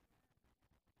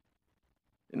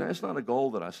 It's not a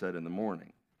goal that I set in the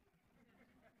morning.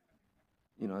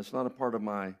 It's not a part of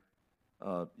my,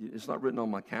 it's not written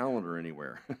on my calendar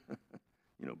anywhere.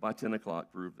 By 10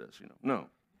 o'clock, prove this. No.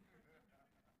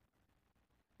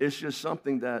 It's just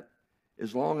something that,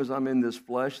 as long as I'm in this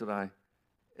flesh, that I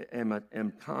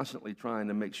am constantly trying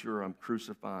to make sure I'm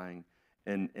crucifying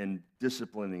and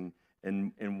disciplining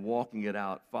and walking it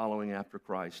out, following after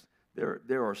Christ.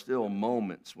 There are still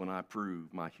moments when I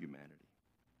prove my humanity.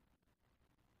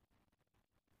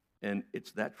 And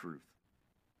it's that truth.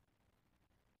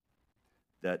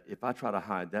 That if I try to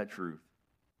hide that truth,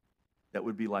 that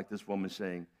would be like this woman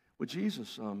saying, well,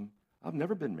 Jesus, I've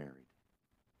never been married.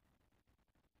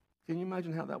 Can you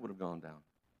imagine how that would have gone down?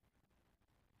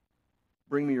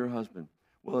 Bring me your husband.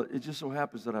 Well, it just so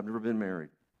happens that I've never been married.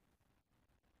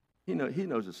 He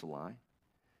knows it's a lie.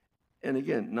 And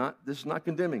again, this is not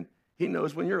condemning. He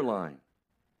knows when you're lying.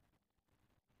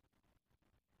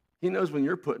 He knows when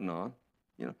you're putting on.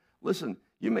 Listen,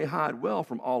 you may hide well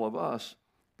from all of us,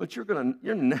 but you're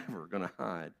never gonna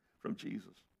hide from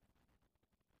Jesus.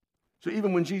 So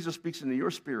even when Jesus speaks into your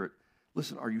spirit,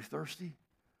 listen, are you thirsty?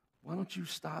 Why don't you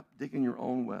stop digging your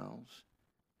own wells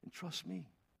and trust me?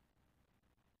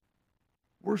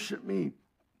 Worship me.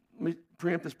 Let me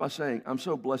preempt this by saying, I'm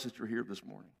so blessed that you're here this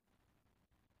morning.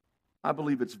 I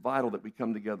believe it's vital that we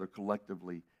come together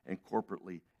collectively and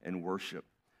corporately and worship.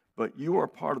 But you are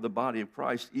part of the body of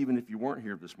Christ even if you weren't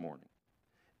here this morning.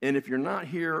 And if you're not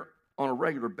here on a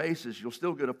regular basis, you'll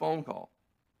still get a phone call.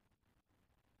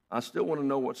 I still want to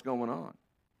know what's going on.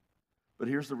 But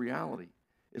here's the reality.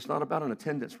 It's not about an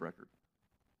attendance record.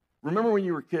 Remember when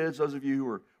you were kids, those of you who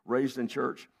were raised in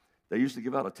church, they used to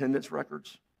give out attendance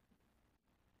records?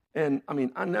 And,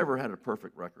 I never had a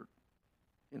perfect record,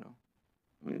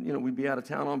 we'd be out of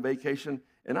town on vacation,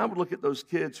 and I would look at those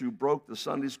kids who broke the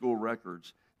Sunday school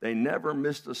records. They never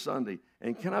missed a Sunday.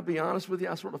 And can I be honest with you?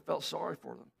 I sort of felt sorry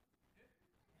for them.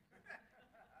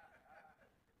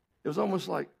 It was almost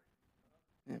like,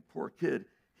 man, poor kid,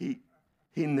 he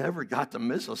never got to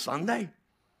miss a Sunday.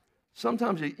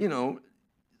 Sometimes, they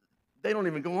don't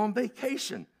even go on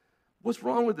vacation. What's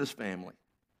wrong with this family?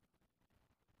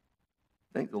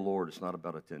 Thank the Lord it's not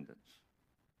about attendance.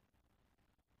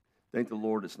 Thank the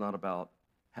Lord it's not about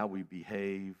how we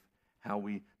behave, now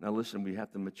listen, we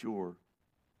have to mature.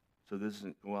 So this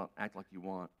isn't go out and act like you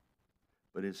want,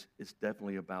 but it's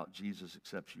definitely about Jesus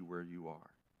accepts you where you are.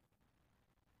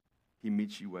 He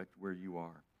meets you at where you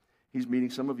are. He's meeting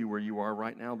some of you where you are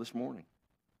right now this morning.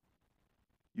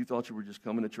 You thought you were just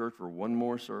coming to church for one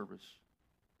more service.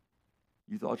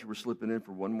 You thought you were slipping in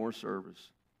for one more service.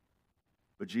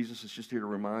 But Jesus is just here to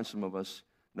remind some of us,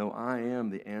 no, I am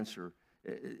the answer.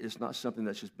 It's not something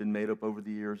that's just been made up over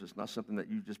the years. It's not something that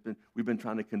we've been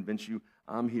trying to convince you.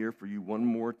 I'm here for you one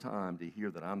more time to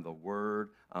hear that I'm the Word,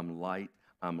 I'm light,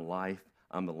 I'm life,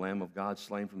 I'm the Lamb of God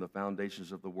slain from the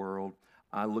foundations of the world.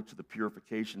 I look to the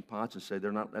purification pots and say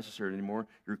they're not necessary anymore.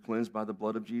 You're cleansed by the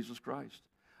blood of Jesus Christ.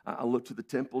 I look to the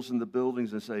temples and the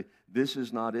buildings and say, this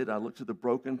is not it. I look to the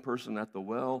broken person at the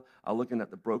well. I'm looking at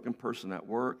the broken person at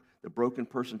work, the broken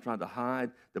person trying to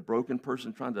hide, the broken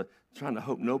person trying to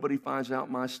hope nobody finds out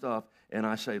my stuff. And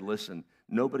I say, listen,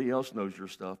 nobody else knows your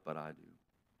stuff, but I do.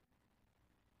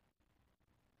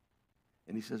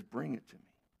 And he says, bring it to me.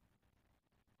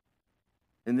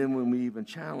 And then when we even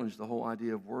challenge the whole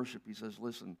idea of worship, he says,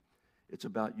 listen, it's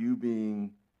about you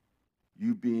being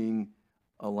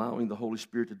allowing the Holy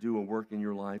Spirit to do a work in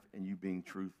your life and you being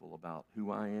truthful about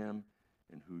who I am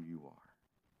and who you are.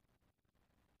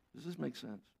 Does this make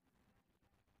sense?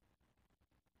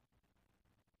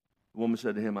 The woman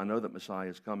said to him, I know that Messiah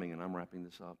is coming, and I'm wrapping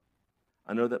this up.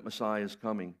 I know that Messiah is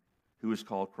coming, who is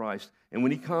called Christ. And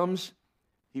when he comes,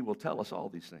 he will tell us all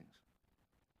these things.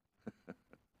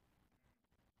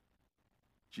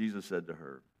 Jesus said to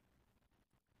her,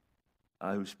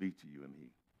 I who speak to you am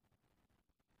he.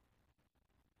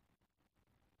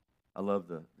 I love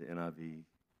the NIV.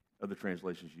 Other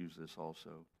translations use this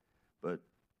also. But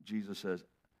Jesus says,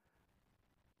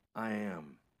 I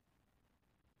am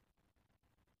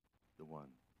the one.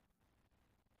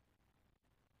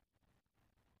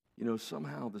 You know,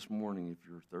 somehow this morning, if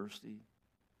you're thirsty,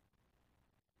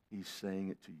 he's saying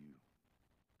it to you.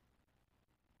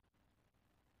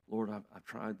 Lord, I've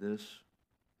tried this.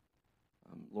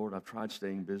 Lord, I've tried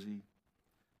staying busy.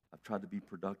 I've tried to be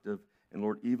productive. And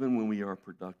Lord, even when we are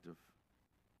productive,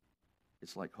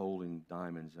 it's like holding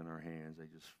diamonds in our hands. They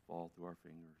just fall through our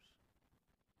fingers.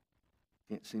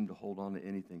 Can't seem to hold on to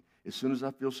anything. As soon as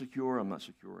I feel secure, I'm not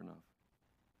secure enough.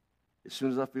 As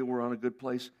soon as I feel we're on a good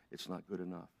place, it's not good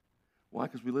enough. Why?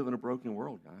 Because we live in a broken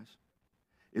world, guys.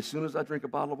 As soon as I drink a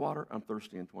bottle of water, I'm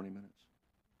thirsty in 20 minutes.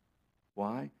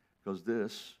 Why? Because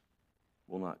this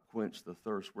will not quench the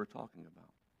thirst we're talking about.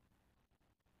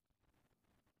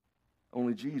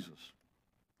 Only Jesus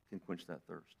can quench that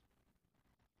thirst.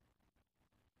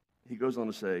 He goes on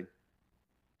to say,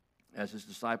 as his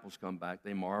disciples come back,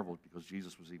 they marveled because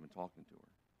Jesus was even talking to her.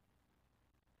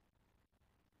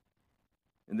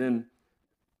 And then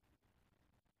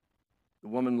the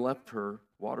woman left her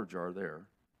water jar there.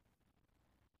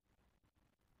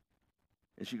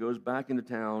 And she goes back into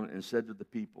town and said to the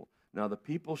people, now the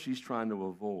people she's trying to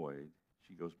avoid,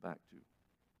 she goes back to.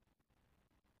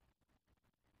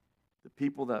 The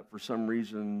people that for some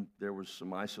reason there was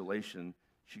some isolation,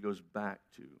 she goes back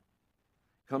to.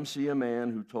 Come see a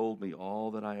man who told me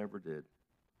all that I ever did.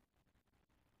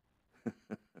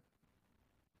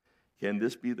 Can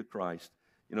this be the Christ?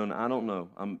 You know, and I don't know.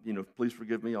 Please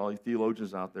forgive me, all you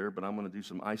theologians out there, but I'm going to do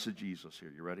some eisegesis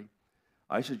here. You ready?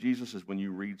 Eisegesis is when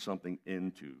you read something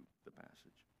into the passage.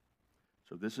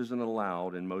 So this isn't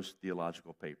allowed in most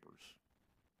theological papers.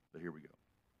 But here we go.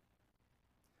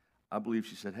 I believe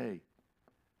she said, hey,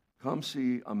 come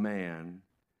see a man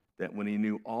that when he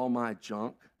knew all my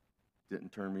junk,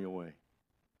 didn't turn me away.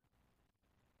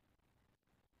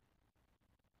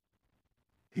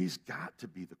 He's got to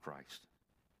be the Christ.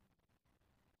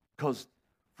 Because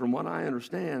from what I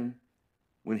understand,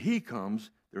 when he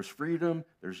comes, there's freedom,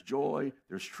 there's joy,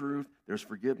 there's truth, there's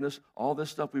forgiveness, all this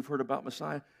stuff we've heard about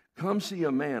Messiah. Come see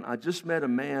a man. I just met a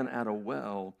man at a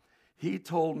well. He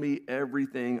told me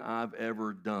everything I've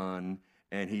ever done,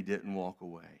 and he didn't walk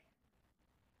away.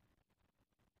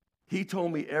 He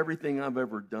told me everything I've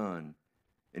ever done,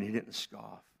 and he didn't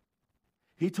scoff.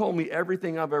 He told me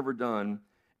everything I've ever done,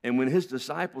 and when his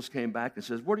disciples came back and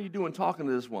says, what are you doing talking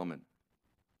to this woman?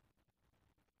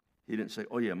 He didn't say,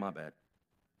 oh yeah, my bad.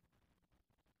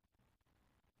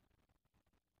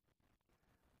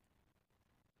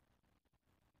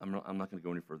 I'm not going to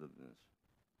go any further than this.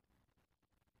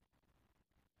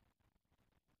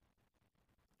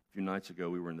 A few nights ago,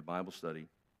 we were in the Bible study.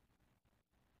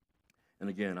 And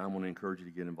again, I want to encourage you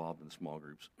to get involved in the small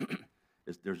groups.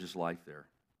 There's just life there.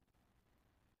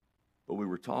 But we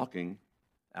were talking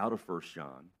out of 1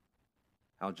 John,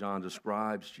 how John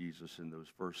describes Jesus in those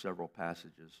first several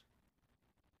passages.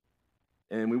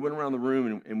 And we went around the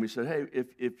room and we said, hey,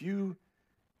 if you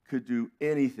could do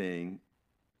anything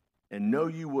and know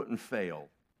you wouldn't fail,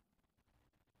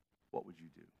 what would you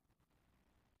do?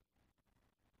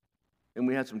 And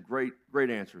we had some great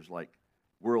answers like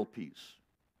world peace.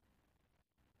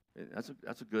 And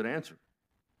that's a good answer.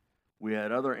 We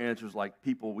had other answers like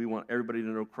we want everybody to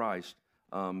know Christ,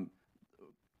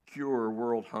 cure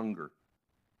world hunger.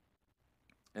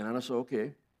 And I said,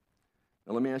 okay,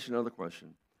 now let me ask you another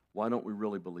question. Why don't we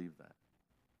really believe that?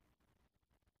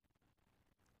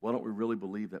 Why don't we really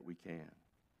believe that we can?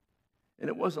 And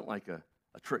it wasn't like a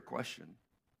trick question.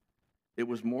 It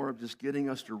was more of just getting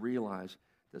us to realize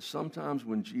that sometimes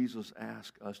when Jesus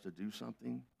asks us to do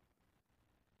something,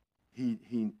 he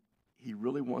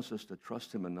really wants us to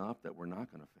trust him enough that we're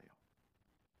not going to fail.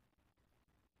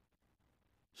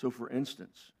 So for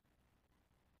instance,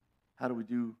 how do we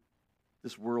do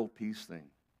this world peace thing?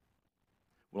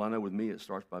 Well, I know with me it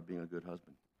starts by being a good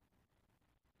husband.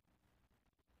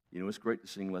 You know, it's great to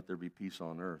sing Let There Be Peace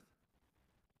on Earth,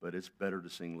 but it's better to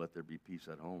sing Let There Be Peace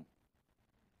at Home.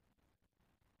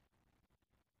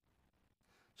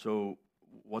 So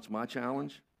what's my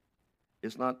challenge?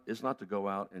 It's not to go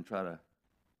out and try to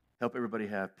help everybody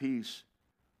have peace,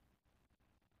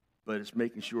 but it's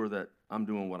making sure that I'm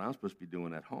doing what I'm supposed to be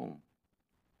doing at home.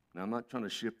 Now, I'm not trying to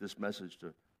shift this message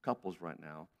to couples right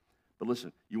now, but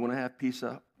listen, you want to have peace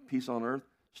on earth?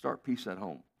 Start peace at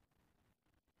home,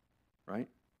 right?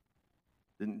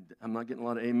 I'm not getting a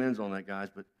lot of amens on that, guys,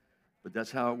 but that's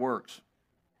how it works,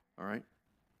 all right?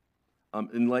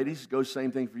 And ladies, it goes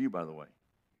same thing for you, by the way.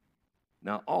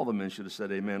 Now, all the men should have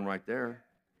said amen right there.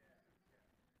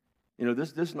 You know,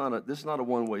 this is not a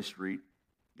one-way street.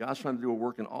 God's trying to do a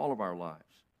work in all of our lives.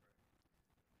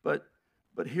 But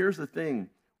here's the thing: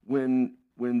 when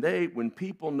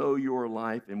people know your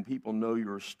life and people know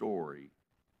your story,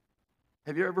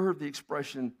 have you ever heard the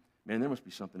expression, "Man, there must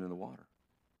be something in the water"?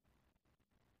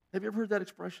 Have you ever heard that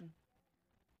expression?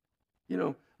 You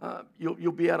know,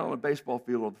 you'll be out on a baseball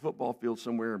field or the football field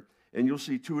somewhere, and you'll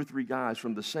see 2 or 3 guys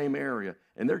from the same area,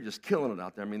 and they're just killing it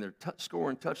out there. I mean, they're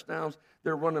scoring touchdowns.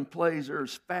 They're running plays. They're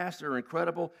as fast. They're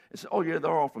incredible. And say, oh, yeah,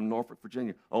 they're all from Norfolk,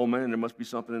 Virginia. Oh, man, there must be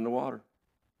something in the water.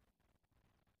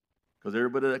 Because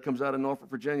everybody that comes out of Norfolk,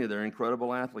 Virginia, they're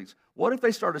incredible athletes. What if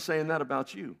they started saying that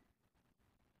about you?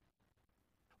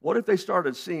 What if they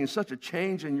started seeing such a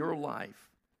change in your life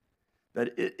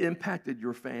that it impacted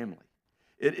your family?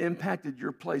 It impacted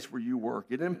your place where you work.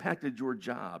 It impacted your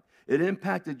job. It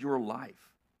impacted your life.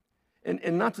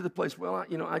 And not to the place, well,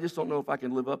 I just don't know if I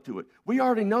can live up to it. We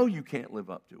already know you can't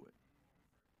live up to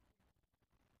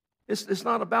it. It's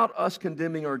not about us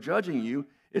condemning or judging you.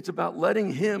 It's about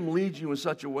letting him lead you in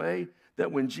such a way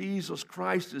that when Jesus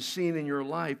Christ is seen in your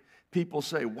life, people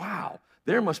say, wow,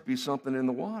 there must be something in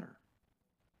the water.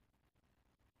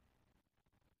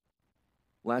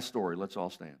 Last story. Let's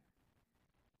all stand.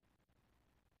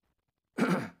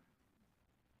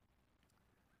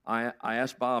 I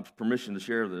asked Bob's permission to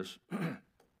share this.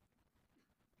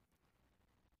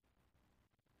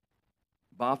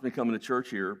 Bob's been coming to church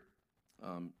here,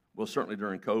 certainly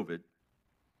during COVID,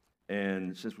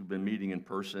 and since we've been meeting in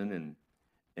person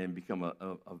and become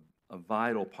a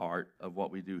vital part of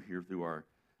what we do here through our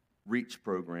REACH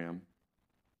program.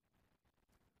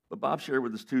 But Bob shared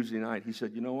with us Tuesday night, he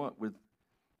said, you know what,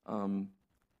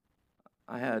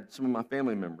 I had some of my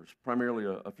family members, primarily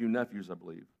a few nephews, I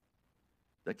believe,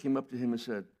 that came up to him and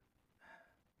said,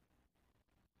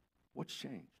 what's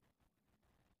changed?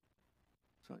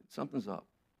 Something's up.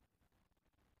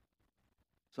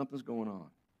 Something's going on.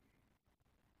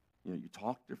 You know, you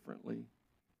talk differently.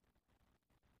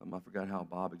 I forgot how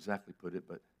Bob exactly put it,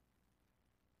 but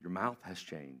your mouth has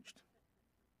changed.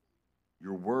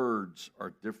 Your words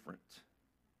are different.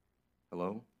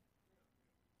 Hello?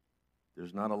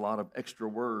 There's not a lot of extra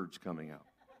words coming out.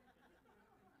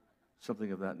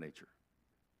 Something of that nature.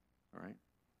 All right?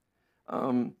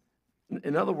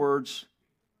 In other words,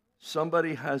 somebody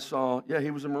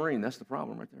he was a Marine. That's the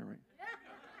problem right there, right?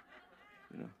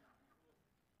 You know.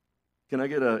 Can I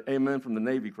get an amen from the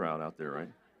Navy crowd out there,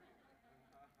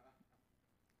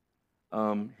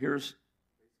 right? Here's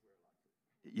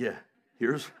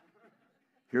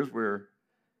where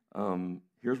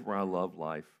I love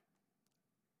life.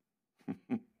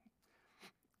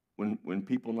 when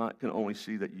people can only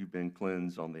see that you've been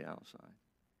cleansed on the outside.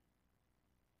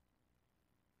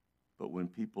 But when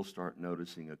people start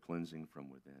noticing a cleansing from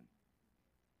within,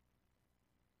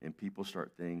 and people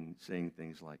start saying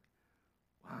things like,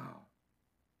 wow,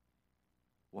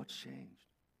 what's changed?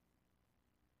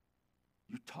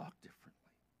 You talk differently.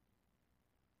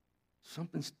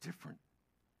 Something's different.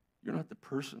 You're not the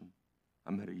person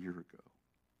I met a year ago.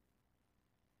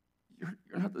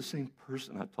 you're not the same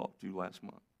person I talked to last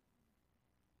month.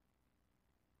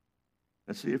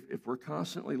 And see, if we're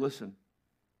constantly, listen,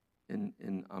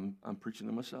 and I'm preaching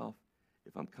to myself,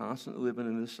 if I'm constantly living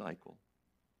in this cycle,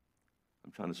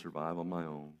 I'm trying to survive on my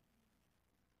own.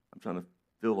 I'm trying to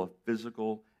fill a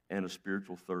physical and a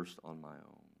spiritual thirst on my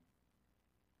own.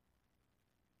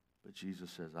 But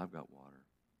Jesus says, I've got water.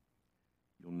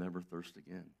 You'll never thirst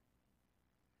again.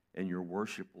 And your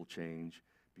worship will change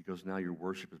because now your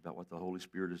worship is about what the Holy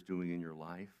Spirit is doing in your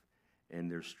life. And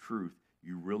there's truth.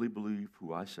 You really believe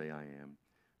who I say I am,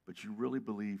 but you really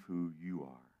believe who you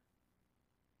are.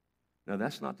 Now,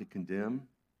 that's not to condemn.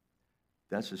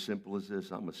 That's as simple as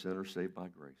this. I'm a sinner saved by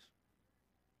grace.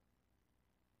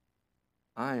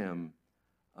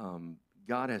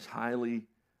 God has highly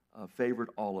favored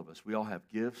all of us. We all have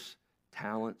gifts,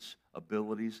 talents,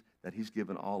 abilities that he's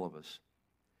given all of us.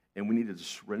 And we need to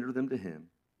surrender them to him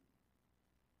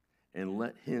and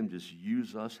let him just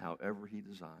use us however he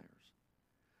desires.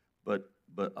 But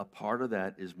a part of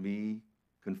that is me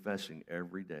confessing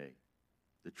every day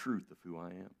the truth of who I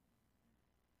am.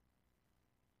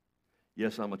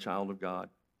 Yes, I'm a child of God.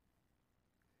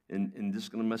 And this is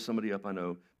going to mess somebody up, I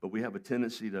know, but we have a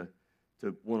tendency to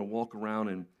want to walk around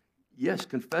and, yes,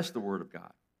 confess the Word of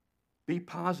God. Be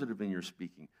positive in your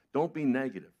speaking. Don't be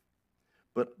negative.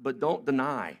 But don't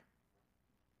deny.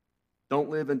 Don't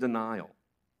live in denial.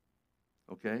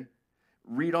 Okay?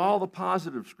 Read all the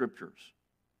positive scriptures.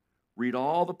 Read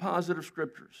all the positive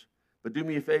scriptures. But do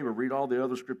me a favor, read all the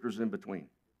other scriptures in between.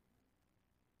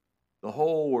 The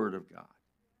whole Word of God.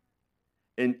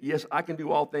 And yes, I can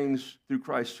do all things through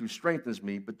Christ who strengthens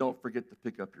me, but don't forget to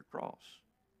pick up your cross.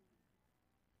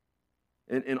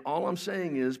 And all I'm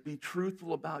saying is be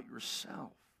truthful about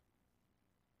yourself.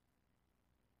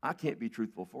 I can't be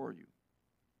truthful for you.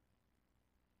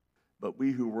 But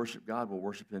we who worship God will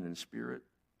worship him in spirit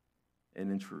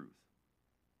and in truth.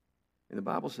 And the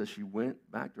Bible says she went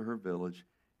back to her village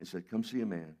and said, come see a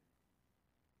man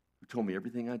who told me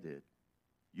everything I did.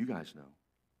 You guys know.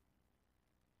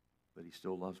 But he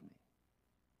still loves me.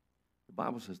 The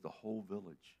Bible says the whole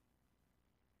village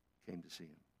came to see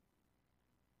him.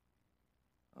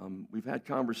 We've had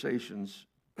conversations,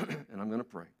 and I'm going to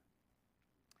pray.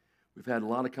 We've had a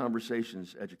lot of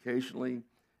conversations educationally,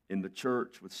 in the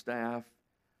church, with staff,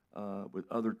 with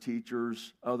other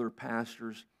teachers, other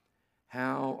pastors.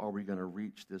 How are we going to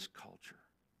reach this culture?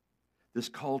 This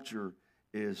culture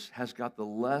has got the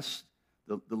least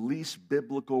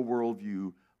biblical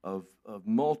worldview of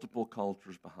multiple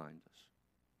cultures behind us.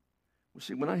 Well,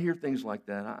 see, when I hear things like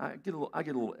that, I get a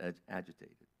little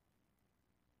agitated.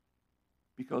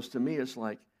 Because to me, it's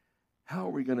like, how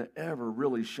are we going to ever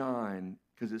really shine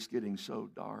because it's getting so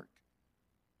dark?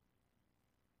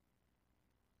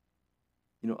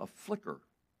 You know, a flicker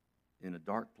in a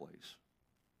dark place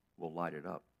will light it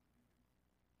up.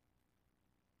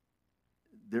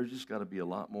 There's just got to be a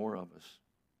lot more of us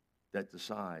that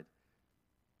decide,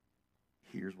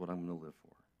 here's what I'm going to live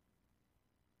for.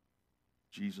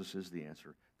 Jesus is the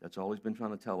answer. That's all he's been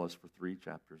trying to tell us for 3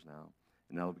 chapters now.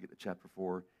 And now we get to chapter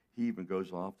 4. He even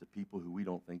goes off to people who we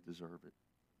don't think deserve it.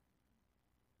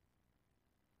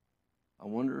 I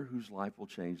wonder whose life will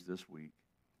change this week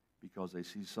because they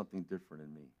see something different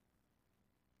in me.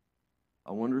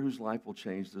 I wonder whose life will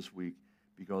change this week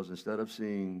because instead of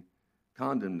seeing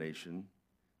condemnation,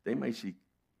 they may see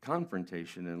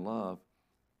confrontation and love.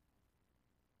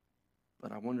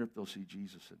 But I wonder if they'll see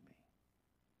Jesus in me.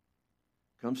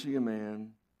 Come see a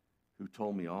man who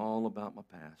told me all about my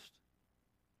past,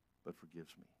 but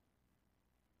forgives me.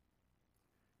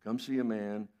 Come see a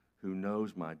man who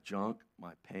knows my junk,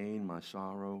 my pain, my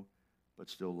sorrow, but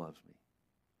still loves me.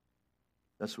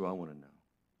 That's who I want to know.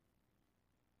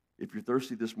 If you're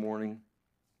thirsty this morning,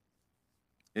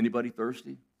 anybody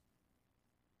thirsty?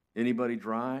 Anybody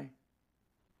dry?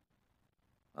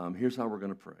 Here's how we're going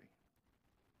to pray.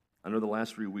 I know the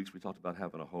last 3 weeks we talked about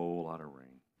having a whole lot of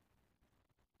rain.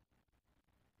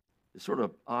 It's sort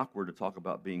of awkward to talk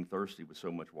about being thirsty with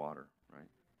so much water, right?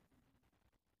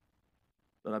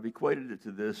 But I've equated it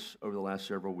to this over the last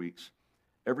several weeks.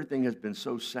 Everything has been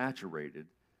so saturated,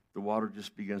 the water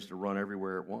just begins to run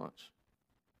everywhere at once.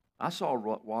 I saw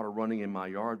water running in my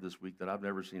yard this week that I've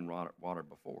never seen water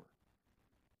before.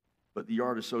 But the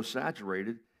yard is so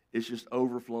saturated, it's just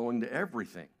overflowing to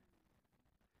everything.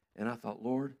 And I thought,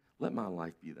 Lord, let my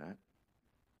life be that.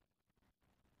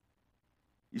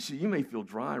 You see, you may feel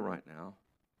dry right now,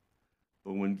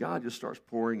 but when God just starts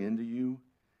pouring into you,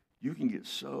 you can get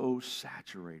so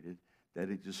saturated that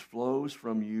it just flows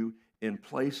from you in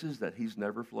places that he's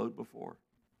never flowed before.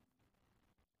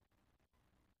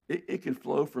 It can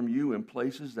flow from you in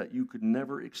places that you could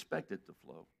never expect it to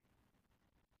flow.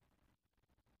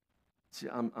 See,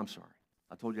 I'm sorry.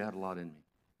 I told you I had a lot in me.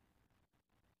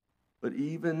 But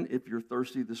even if you're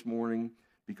thirsty this morning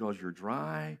because you're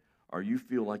dry or you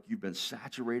feel like you've been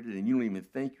saturated and you don't even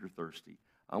think you're thirsty,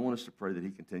 I want us to pray that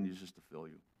he continues just to fill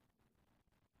you.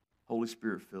 Holy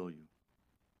Spirit, fill you.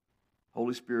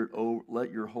 Holy Spirit,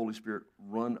 let your Holy Spirit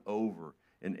run over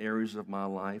in areas of my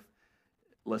life.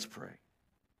 Let's pray.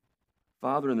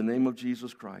 Father, in the name of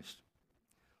Jesus Christ,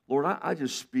 Lord, I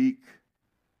just speak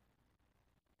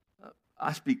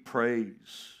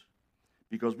praise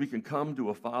because we can come to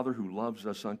a Father who loves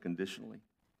us unconditionally.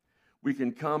 We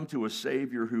can come to a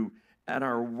Savior who, at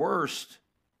our worst,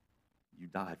 you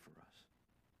died for us.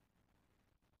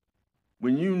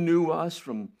 When you knew us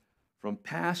from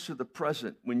past to the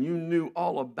present, when you knew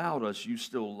all about us, you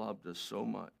still loved us so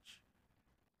much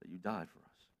that you died for us.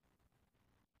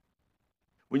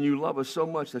 When you love us so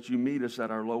much that you meet us at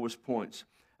our lowest points,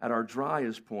 at our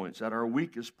driest points, at our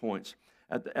weakest points,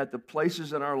 at the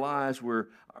places in our lives where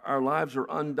our lives are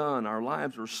undone, our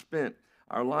lives are spent,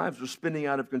 our lives are spinning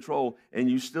out of control, and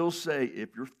you still say,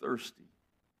 if you're thirsty,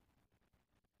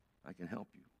 I can help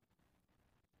you.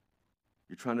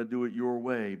 You're trying to do it your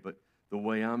way, but the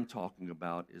way I'm talking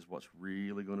about is what's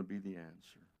really going to be the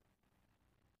answer.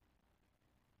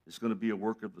 It's going to be a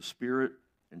work of the Spirit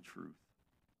and truth.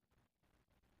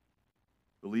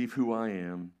 Believe who I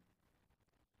am,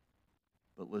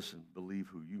 but listen, believe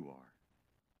who you are.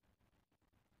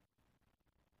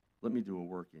 Let me do a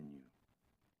work in you.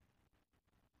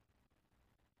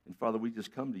 And Father, we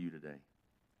just come to you today.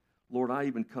 Lord, I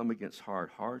even come against hard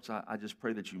hearts. I just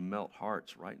pray that you melt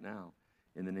hearts right now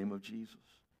in the name of Jesus.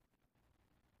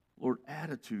 Lord,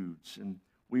 attitudes, and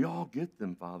we all get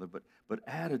them, Father, but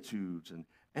attitudes and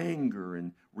anger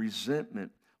and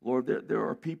resentment. Lord, there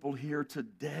are people here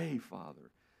today,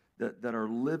 Father, that are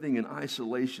living in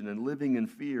isolation and living in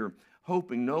fear,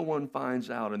 hoping no one finds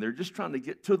out, and they're just trying to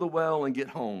get to the well and get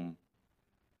home.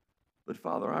 But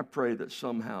Father, I pray that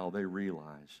somehow they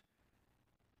realize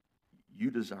you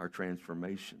desire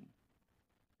transformation,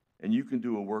 and you can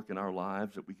do a work in our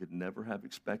lives that we could never have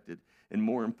expected. And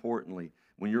more importantly,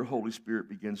 when your Holy Spirit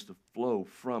begins to flow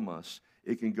from us,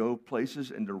 it can go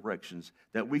places and directions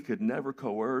that we could never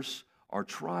coerce or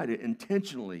try to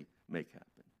intentionally make happen.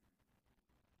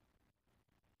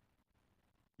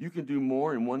 You can do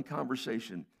more in one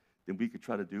conversation than we could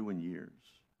try to do in years.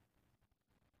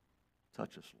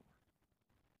 Touch us, Lord.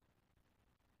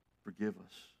 Forgive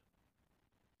us.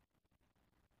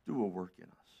 Do a work in us.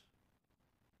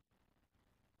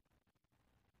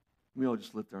 We all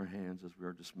just lift our hands as we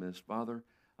are dismissed. Father,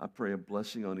 I pray a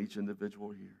blessing on each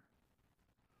individual here.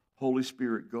 Holy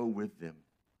Spirit, go with them.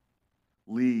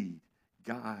 Lead,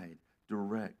 guide,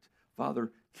 direct.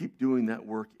 Father, keep doing that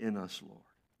work in us, Lord.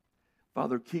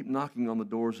 Father, keep knocking on the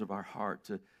doors of our heart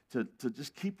to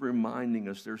just keep reminding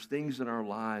us there's things in our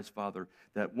lives, Father,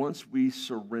 that once we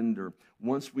surrender,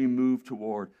 once we move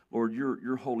toward, Lord,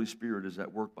 your Holy Spirit is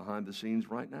at work behind the scenes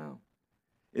right now.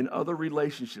 In other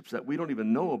relationships that we don't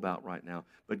even know about right now.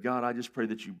 But God, I just pray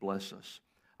that you bless us.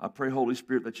 I pray, Holy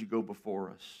Spirit, that you go before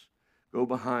us. Go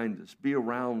behind us. Be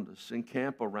around us.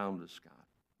 Encamp around us, God.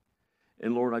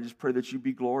 And Lord, I just pray that you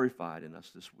be glorified in us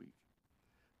this week.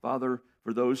 Father,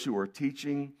 for those who are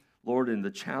teaching, Lord, in the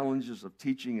challenges of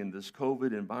teaching in this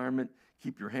COVID environment,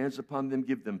 keep your hands upon them.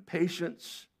 Give them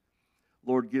patience.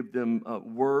 Lord, give them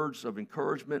words of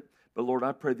encouragement. But Lord,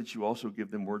 I pray that you also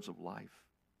give them words of life.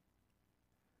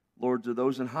 Lord, to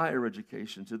those in higher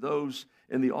education, to those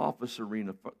in the office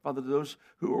arena, Father, to those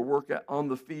who are working on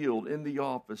the field, in the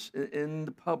office, in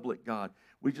the public, God,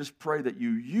 we just pray that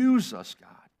you use us, God,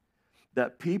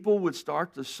 that people would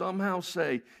start to somehow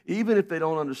say, even if they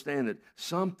don't understand it,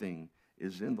 something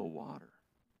is in the water.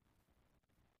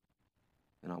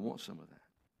 And I want some of that.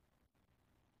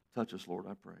 Touch us, Lord,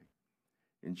 I pray.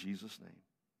 In Jesus' name,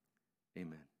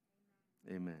 amen.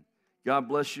 Amen. God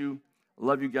bless you. I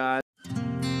love you guys.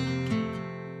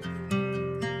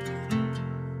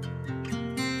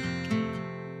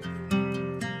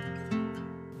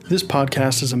 This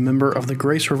podcast is a member of the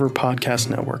Grace River Podcast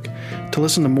Network. To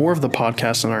listen to more of the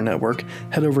podcasts in our network,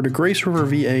 head over to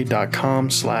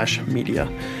graceriverva.com/media.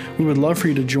 We would love for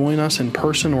you to join us in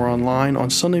person or online on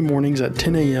Sunday mornings at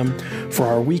 10 a.m. for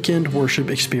our weekend worship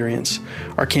experience.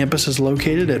 Our campus is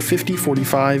located at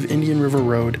 5045 Indian River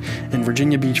Road in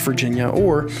Virginia Beach, Virginia,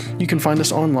 or you can find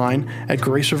us online at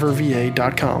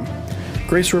graceriverva.com.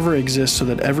 Grace River exists so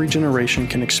that every generation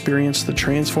can experience the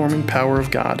transforming power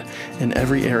of God in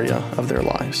every area of their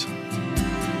lives.